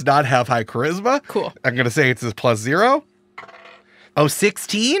 does not have high charisma. Cool. I'm going to say it's a +0. Oh,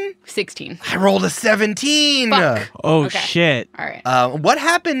 16? 16. I rolled a 17. Fuck. Oh, Okay. shit. All right. What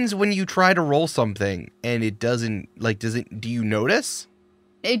happens when you try to roll something and it doesn't, do you notice?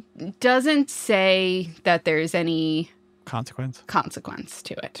 It doesn't say that there's any Consequence. consequence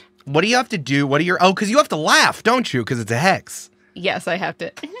to it. What do you have to do? Because you have to laugh, don't you? Because it's a hex. Yes, I have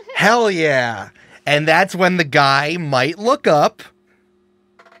to. Hell yeah. And that's when the guy might look up.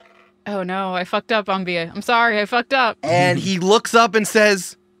 Oh no, I fucked up, Umbi. I'm sorry, I fucked up. And he looks up and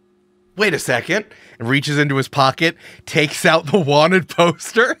says, wait a second, and reaches into his pocket, takes out the wanted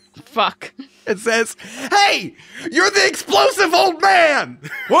poster, Fuck. and says, hey, you're the explosive old man.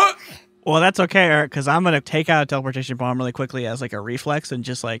 What? Well, that's okay, Eric, because I'm going to take out a teleportation bomb really quickly as like a reflex and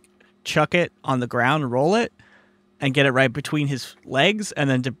just like chuck it on the ground, roll it, and get it right between his legs and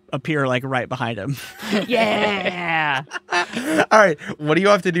then to appear like right behind him. Yeah. All right. What do you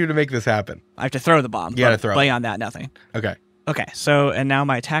have to do to make this happen? I have to throw the bomb. You gotta throw it. Beyond that, nothing. Okay. Okay, so, and now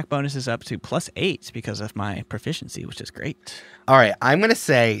my attack bonus is up to +8 because of my proficiency, which is great. All right. I'm going to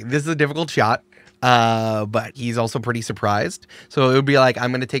say this is a difficult shot, but he's also pretty surprised. So it would be like,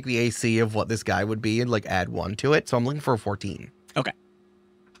 I'm going to take the AC of what this guy would be and like add 1 to it. So I'm looking for a 14. Okay.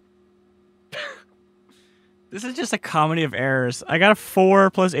 This is just a comedy of errors. I got a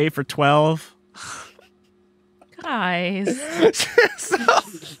 4 + 8 for 12. Guys. So,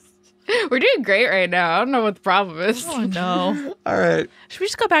 We're doing great right now. I don't know what the problem is. Oh, no. all right. Should we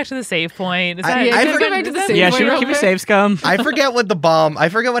just go back to the save point? Is I- that, I Can we forgot- go back to the same Yeah, point should we real keep a quick? save scum? I forget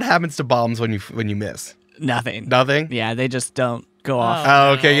what happens to bombs when you miss. Nothing. Nothing? Yeah, they just don't go off.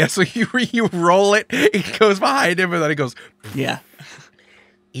 Oh, okay. Yeah. So you roll it. It goes behind him, and then it goes. Yeah.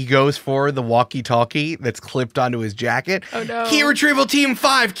 He goes for the walkie-talkie that's clipped onto his jacket. Oh, no. Key retrieval team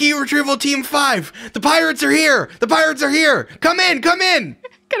 5. Key retrieval team 5. The pirates are here. The pirates are here. Come in. Come in.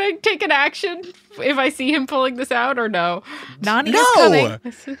 Can I take an action if I see him pulling this out or no? Nani's No. coming.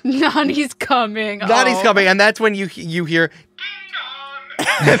 Nani's coming. Nani's Oh. coming, and that's when you hear.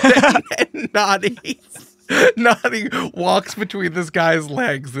 And Nani walks between this guy's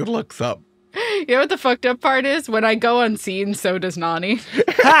legs and looks up. You know what the fucked up part is? When I go unseen, so does Nani.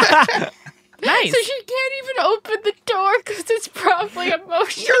 Nice. So she can't even open the door because it's probably a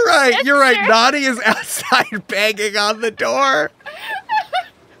motion. You're right. You're right. sensor. Nani is outside banging on the door.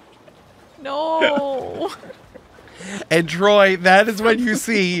 No. And Troy, that is when you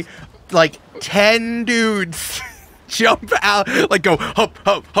see like 10 dudes jump out, like go hop,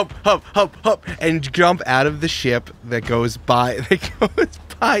 hop, hop, hop, hop, hop, and jump out of the ship that goes by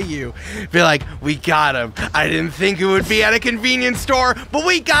you. Be like, we got him. I didn't think it would be at a convenience store, but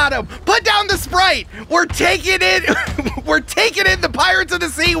we got him. Put down the Sprite. We're taking it. We're taking it. The Pirates of the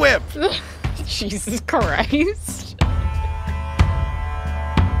Sea Whip. Jesus Christ.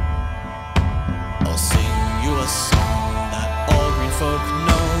 I'll sing you a song that all green folk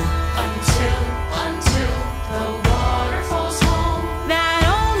know. Until the water falls home. That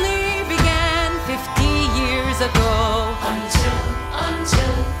only began 50 years ago.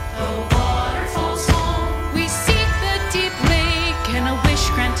 Until the water falls home. We seek the deep lake and a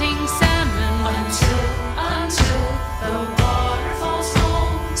wish-granting sound.